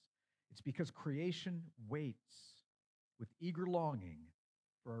news. It's because creation waits with eager longing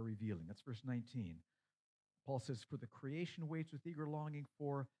for our revealing. That's verse 19. Paul says, for the creation waits with eager longing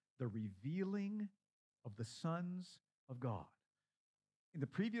for the revealing of the sons of God. In the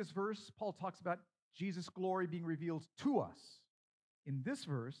previous verse, Paul talks about Jesus' glory being revealed to us. In this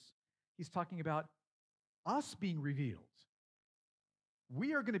verse, he's talking about us being revealed.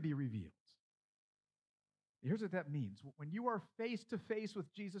 We are going to be revealed. Here's what that means. When you are face to face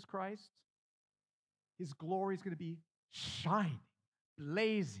with Jesus Christ, his glory is going to be shining,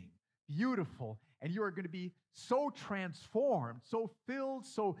 blazing, beautiful, and you are going to be so transformed, so filled,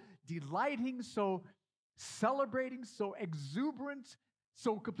 so delighting, so celebrating, so exuberant,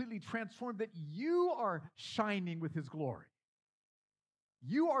 so completely transformed that you are shining with his glory.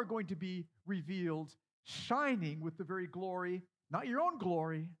 You are going to be revealed shining with the very glory, not your own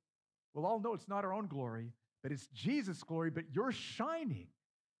glory. We'll all know it's not our own glory, but it's Jesus' glory, but you're shining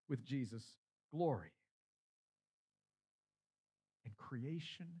with Jesus' glory.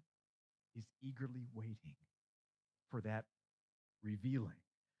 creation is eagerly waiting for that revealing.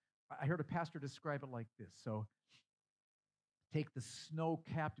 I heard a pastor describe it like this. So take the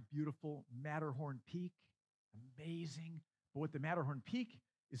snow-capped, beautiful Matterhorn Peak, amazing. But what the Matterhorn Peak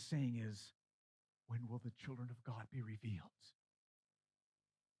is saying is, when will the children of God be revealed?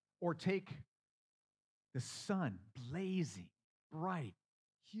 Or take the sun, blazing, bright,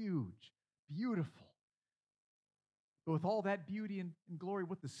 huge, beautiful. But with all that beauty and glory,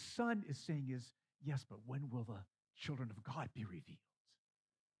 what the sun is saying is, yes, but when will the children of God be revealed?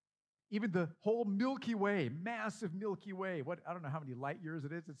 Even the whole Milky Way, massive Milky Way, I don't know how many light years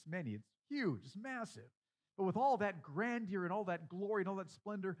it is, it's many, it's huge, it's massive. But with all that grandeur and all that glory and all that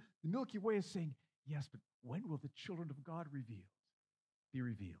splendor, the Milky Way is saying, yes, but when will the children of God be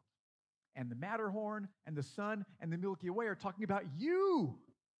revealed? And the Matterhorn and the sun and the Milky Way are talking about you.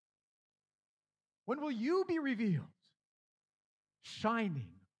 When will you be revealed?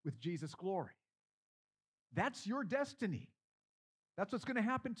 Shining with Jesus' glory. That's your destiny. That's what's going to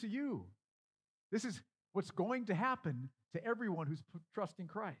happen to you. This is what's going to happen to everyone who's trusting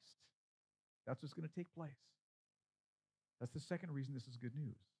Christ. That's what's going to take place. That's the second reason this is good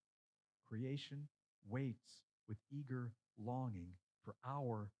news. Creation waits with eager longing for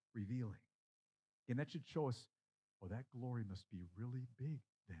our revealing. And that should show us, oh, that glory must be really big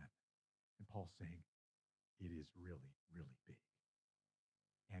then. And Paul's saying, it is really, really big.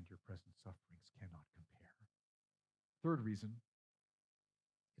 And your present sufferings cannot compare. Third reason,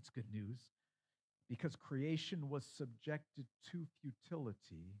 it's good news, because creation was subjected to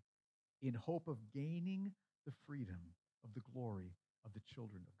futility in hope of gaining the freedom of the glory of the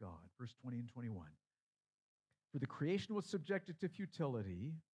children of God. Verse 20 and 21. For the creation was subjected to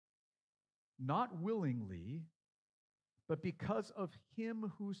futility, not willingly, but because of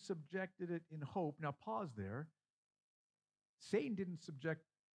him who subjected it in hope. Now pause there. Satan didn't subject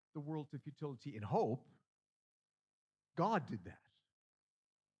the world to futility in hope. God did that.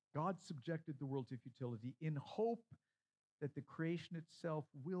 God subjected the world to futility in hope that the creation itself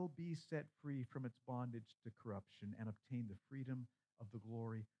will be set free from its bondage to corruption and obtain the freedom of the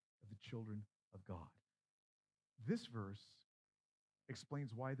glory of the children of God. This verse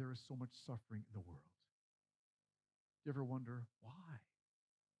explains why there is so much suffering in the world. Do you ever wonder why?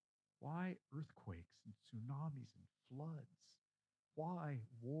 Why earthquakes and tsunamis and floods? Why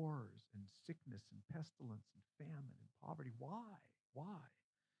wars and sickness and pestilence and famine and poverty? Why? Why?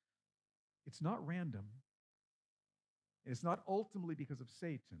 It's not random. It's not ultimately because of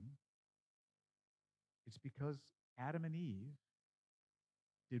Satan. It's because Adam and Eve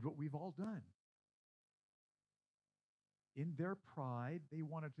did what we've all done. In their pride, they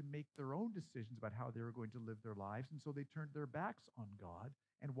wanted to make their own decisions about how they were going to live their lives, and so they turned their backs on God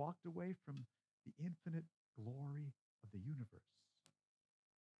and walked away from the infinite glory of the universe.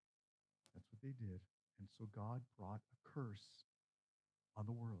 That's what they did. And so God brought a curse on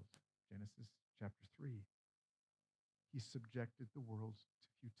the world. Genesis chapter 3. He subjected the world to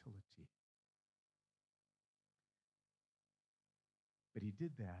futility. But he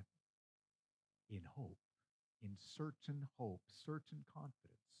did that in hope, in certain hope, certain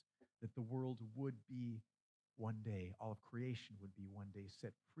confidence that the world would be one day, all of creation would be one day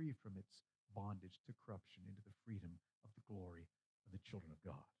set free from its bondage to corruption into the freedom of the glory of the children of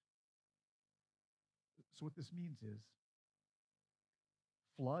God. So what this means is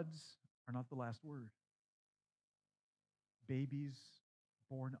floods are not the last word. Babies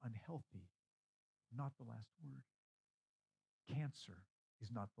born unhealthy, not the last word. Cancer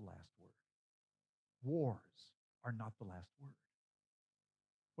is not the last word. Wars are not the last word.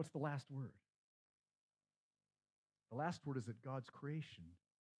 What's the last word? The last word is that God's creation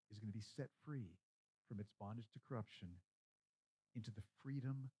is going to be set free from its bondage to corruption into the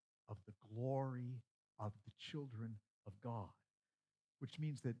freedom of the glory of the children of God, which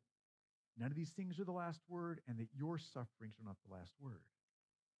means that none of these things are the last word and that your sufferings are not the last word.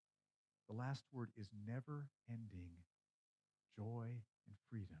 The last word is never-ending joy and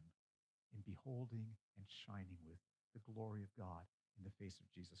freedom in beholding and shining with the glory of God in the face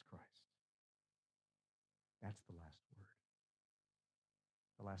of Jesus Christ. That's the last word.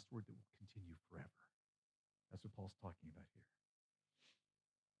 The last word that will continue forever. That's what Paul's talking about here.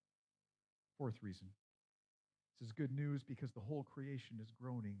 Fourth reason. This is good news because the whole creation is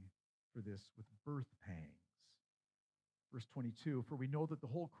groaning for this with birth pangs. Verse 22, for we know that the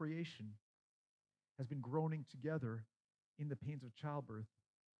whole creation has been groaning together in the pains of childbirth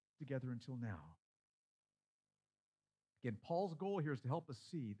together until now. Again, Paul's goal here is to help us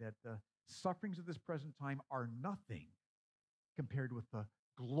see that the sufferings of this present time are nothing compared with the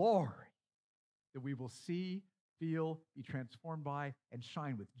glory that we will see feel, be transformed by, and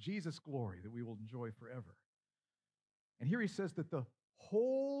shine with Jesus' glory that we will enjoy forever. And here he says that the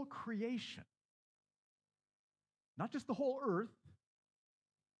whole creation, not just the whole earth,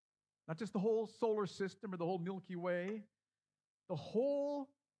 not just the whole solar system or the whole Milky Way, the whole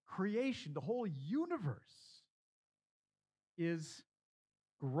creation, the whole universe is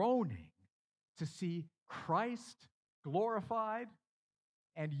groaning to see Christ glorified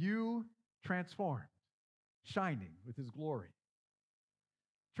and you transformed, shining with his glory.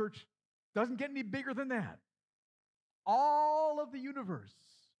 Church, doesn't get any bigger than that. All of the universe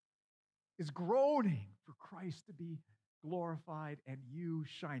is groaning for Christ to be glorified and you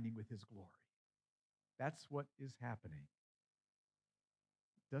shining with his glory. That's what is happening.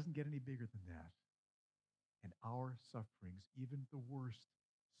 It doesn't get any bigger than that. And our sufferings, even the worst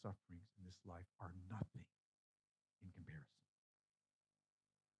sufferings in this life, are nothing in comparison.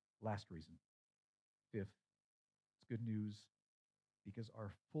 Last reason. Fifth, it's good news because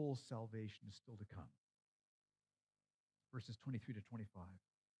our full salvation is still to come. Verses 23 to 25.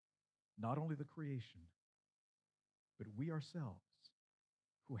 Not only the creation, but we ourselves,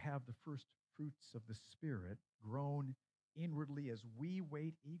 who have the first fruits of the Spirit, groan inwardly as we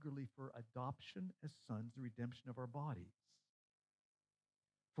wait eagerly for adoption as sons, the redemption of our bodies.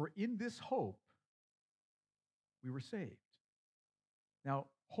 For in this hope we were saved. Now,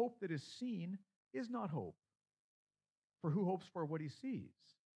 hope that is seen is not hope. For who hopes for what he sees?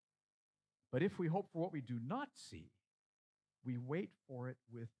 But if we hope for what we do not see, we wait for it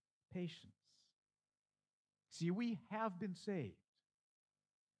with patience. See, we have been saved.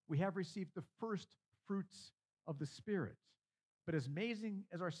 We have received the first fruits of the Spirit. But as amazing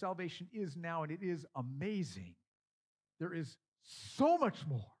as our salvation is now, and it is amazing, there is so much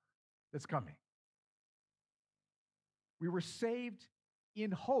more that's coming. We were saved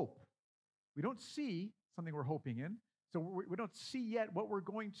in hope. We don't see something we're hoping in, so we don't see yet what we're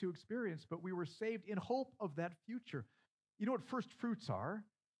going to experience, but we were saved in hope of that future. You know what first fruits are?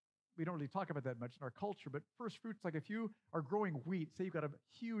 We don't really talk about that much in our culture, but first fruits, like if you are growing wheat, say you've got a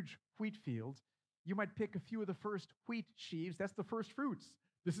huge wheat field, you might pick a few of the first wheat sheaves. That's the first fruits.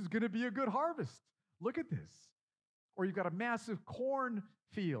 This is going to be a good harvest. Look at this. Or you've got a massive corn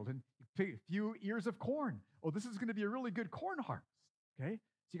field and you pick a few ears of corn. Oh, this is going to be a really good corn harvest. Okay?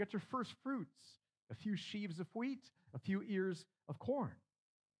 So you got your first fruits, a few sheaves of wheat, a few ears of corn.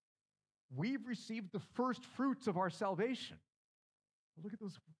 We've received the first fruits of our salvation. Look at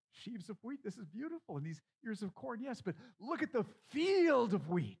those sheaves of wheat. This is beautiful. And these ears of corn, yes, but look at the field of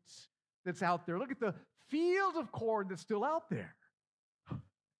wheat that's out there. Look at the field of corn that's still out there.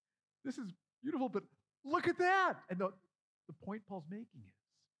 This is beautiful, but look at that. And the point Paul's making is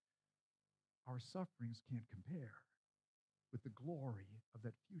our sufferings can't compare with the glory of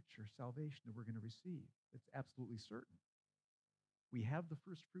that future salvation that we're going to receive. It's absolutely certain. We have the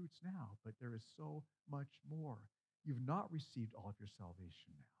first fruits now, but there is so much more. You've not received all of your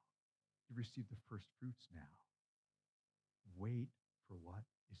salvation now. You've received the first fruits now. Wait for what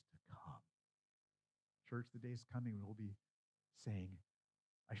is to come. Church, the day is coming when we'll be saying,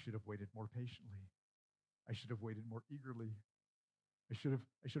 I should have waited more patiently. I should have waited more eagerly. I should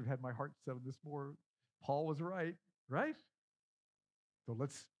have had my heart set on this more. Paul was right? So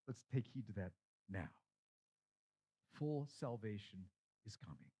let's take heed to that now. Full salvation is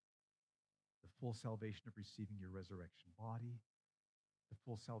coming. The full salvation of receiving your resurrection body, the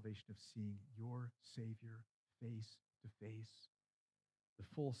full salvation of seeing your Savior face to face, the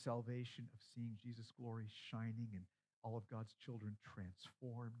full salvation of seeing Jesus' glory shining and all of God's children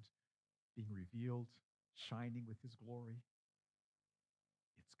transformed, being revealed, shining with his glory.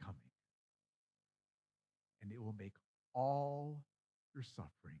 It's coming. And it will make all your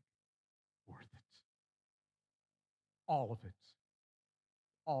suffering worth it. All of it.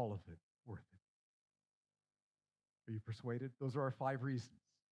 All of it worth it. Are you persuaded? Those are our 5 reasons.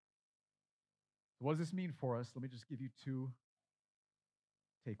 What does this mean for us? Let me just give you 2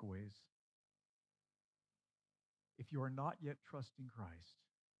 takeaways. If you are not yet trusting Christ,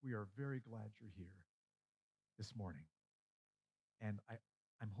 we are very glad you're here this morning. And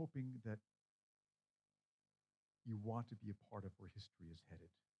I'm hoping that you want to be a part of where history is headed.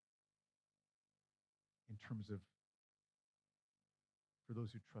 In terms of, for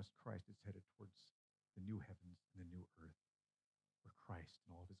those who trust Christ, it's headed towards the new heavens and the new earth, where Christ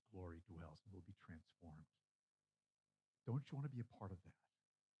and all of his glory dwells and will be transformed. Don't you want to be a part of that?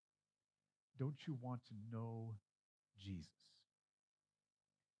 Don't you want to know Jesus?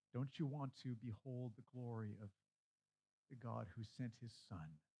 Don't you want to behold the glory of the God who sent his Son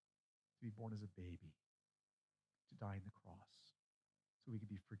to be born as a baby, to die on the cross, so we can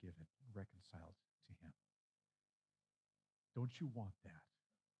be forgiven and reconciled to him? Don't you want that?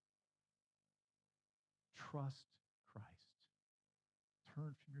 Trust Christ.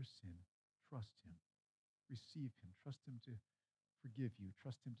 Turn from your sin. Trust him. Receive him. Trust him to forgive you.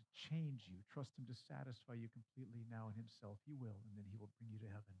 Trust him to change you. Trust him to satisfy you completely now in himself. He will, and then he will bring you to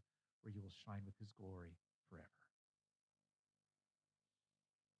heaven where you will shine with his glory forever.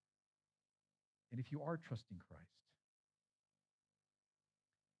 And if you are trusting Christ,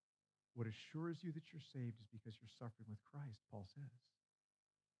 what assures you that you're saved is because you're suffering with Christ, Paul says.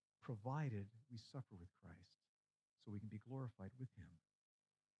 Provided we suffer with Christ so we can be glorified with him.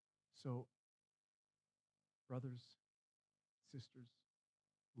 So, brothers, sisters,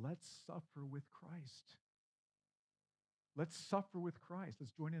 let's suffer with Christ. Let's suffer with Christ.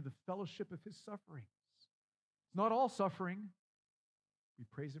 Let's join in the fellowship of his sufferings. It's not all suffering. We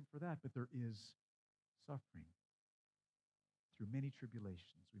praise him for that, but there is suffering. Through many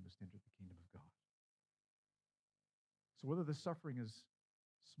tribulations, we must enter the kingdom of God. So whether the suffering is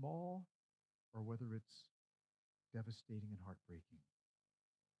small or whether it's devastating and heartbreaking,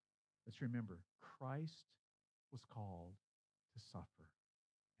 let's remember, Christ was called to suffer,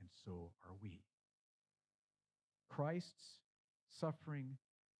 and so are we. Christ's suffering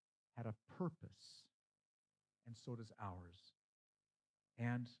had a purpose, and so does ours.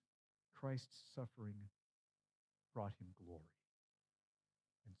 And Christ's suffering brought him glory,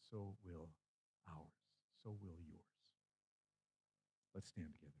 and so will ours, so will yours. Let's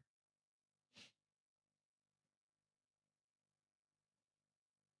stand together.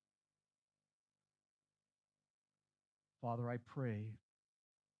 Father, I pray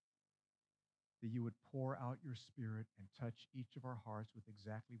that you would pour out your Spirit and touch each of our hearts with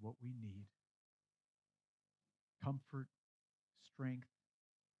exactly what we need. Comfort, strength,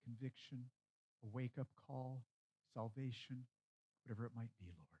 conviction, a wake-up call, salvation, whatever it might be,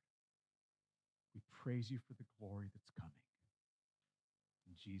 Lord. We praise you for the glory that's coming.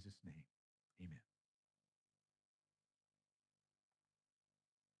 In Jesus' name, amen.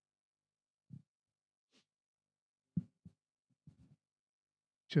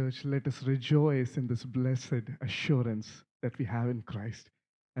 Church, let us rejoice in this blessed assurance that we have in Christ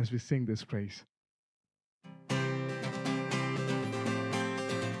as we sing this praise.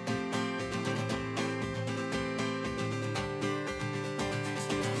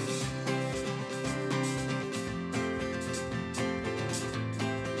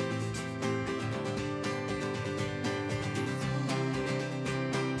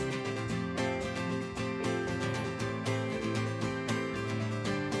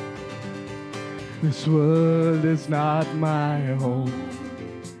 This world is not my home.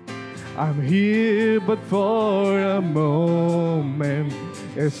 I'm here but for a moment.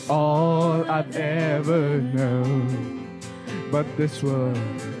 It's all I've ever known. But this world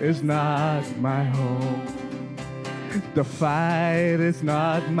is not my home. The fight is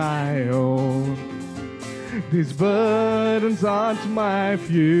not my own. These burdens aren't my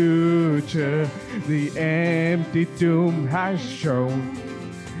future. The empty tomb has shown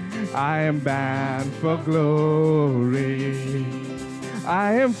I am bound for glory.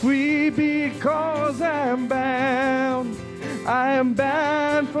 I am free because I am bound. I am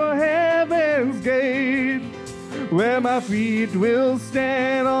bound for heaven's gate, where my feet will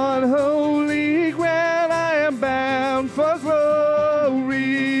stand on holy ground. I am bound for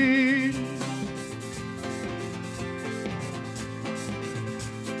glory.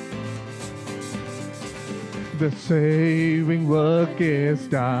 The saving work is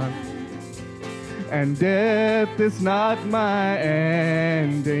done, and death is not my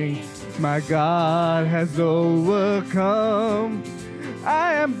ending. My God has overcome.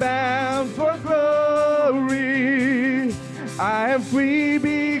 I am bound for glory. I am free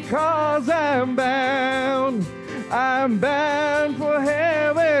because I am bound. I am bound for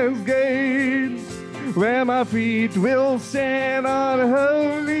heaven's gates, where my feet will stand on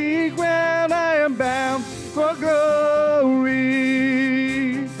holy ground. I am bound for glory.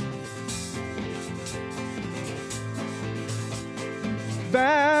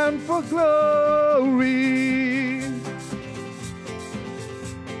 Bound for glory.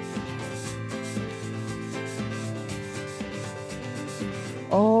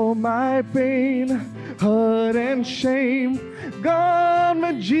 All my pain, hurt and shame, gone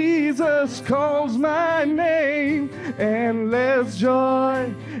when Jesus calls my name. Endless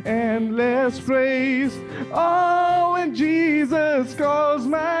joy, endless praise, oh, when Jesus calls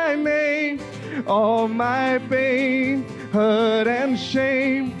my name. All my pain, hurt and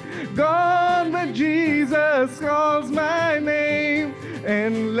shame, gone when Jesus calls my name.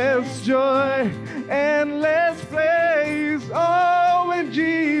 Endless joy, endless praise, oh, when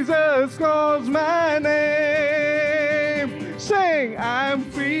Jesus calls my name.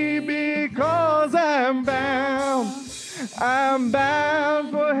 I'm bound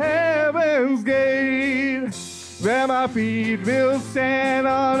for heaven's gate, where my feet will stand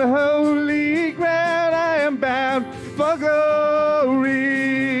on holy ground. I am bound for glory.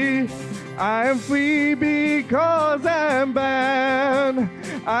 I am free because I'm bound.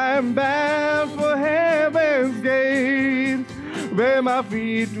 I am bound for heaven's gate, where my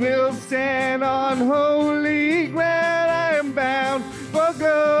feet will stand on holy ground. I am bound for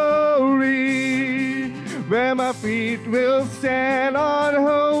glory, where my feet will stand on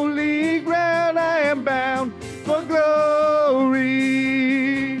holy ground. I am bound for glory.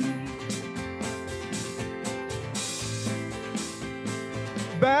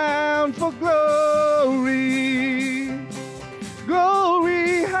 Bound for glory.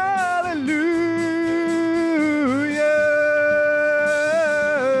 Glory, hallelujah.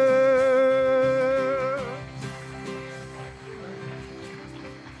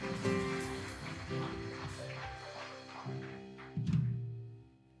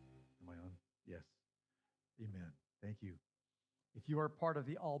 Am I on? Yes. Amen. Thank you. If you are part of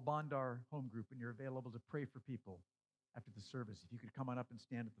the Al Bandar home group and you're available to pray for people after the service, if you could come on up and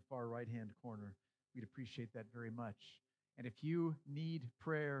stand at the far right-hand corner, we'd appreciate that very much. And if you need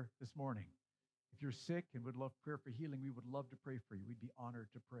prayer this morning, if you're sick and would love prayer for healing, we would love to pray for you. We'd be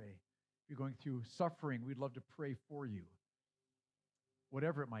honored to pray. If you're going through suffering, we'd love to pray for you.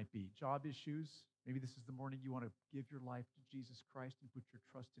 Whatever it might be, job issues, maybe this is the morning you want to give your life to Jesus Christ and put your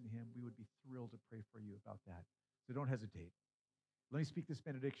trust in him. We would be thrilled to pray for you about that. So don't hesitate. Let me speak this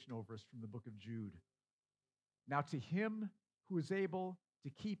benediction over us from the book of Jude. Now to him who is able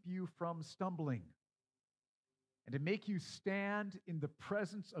to keep you from stumbling and to make you stand in the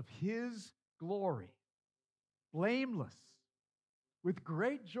presence of his glory, blameless, with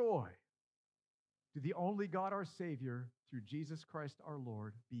great joy, to the only God our Savior, through Jesus Christ our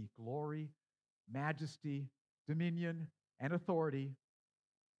Lord, be glory, majesty, dominion, and authority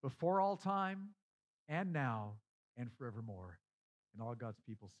before all time and now and forevermore. And all God's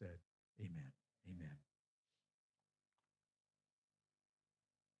people said, amen. Amen.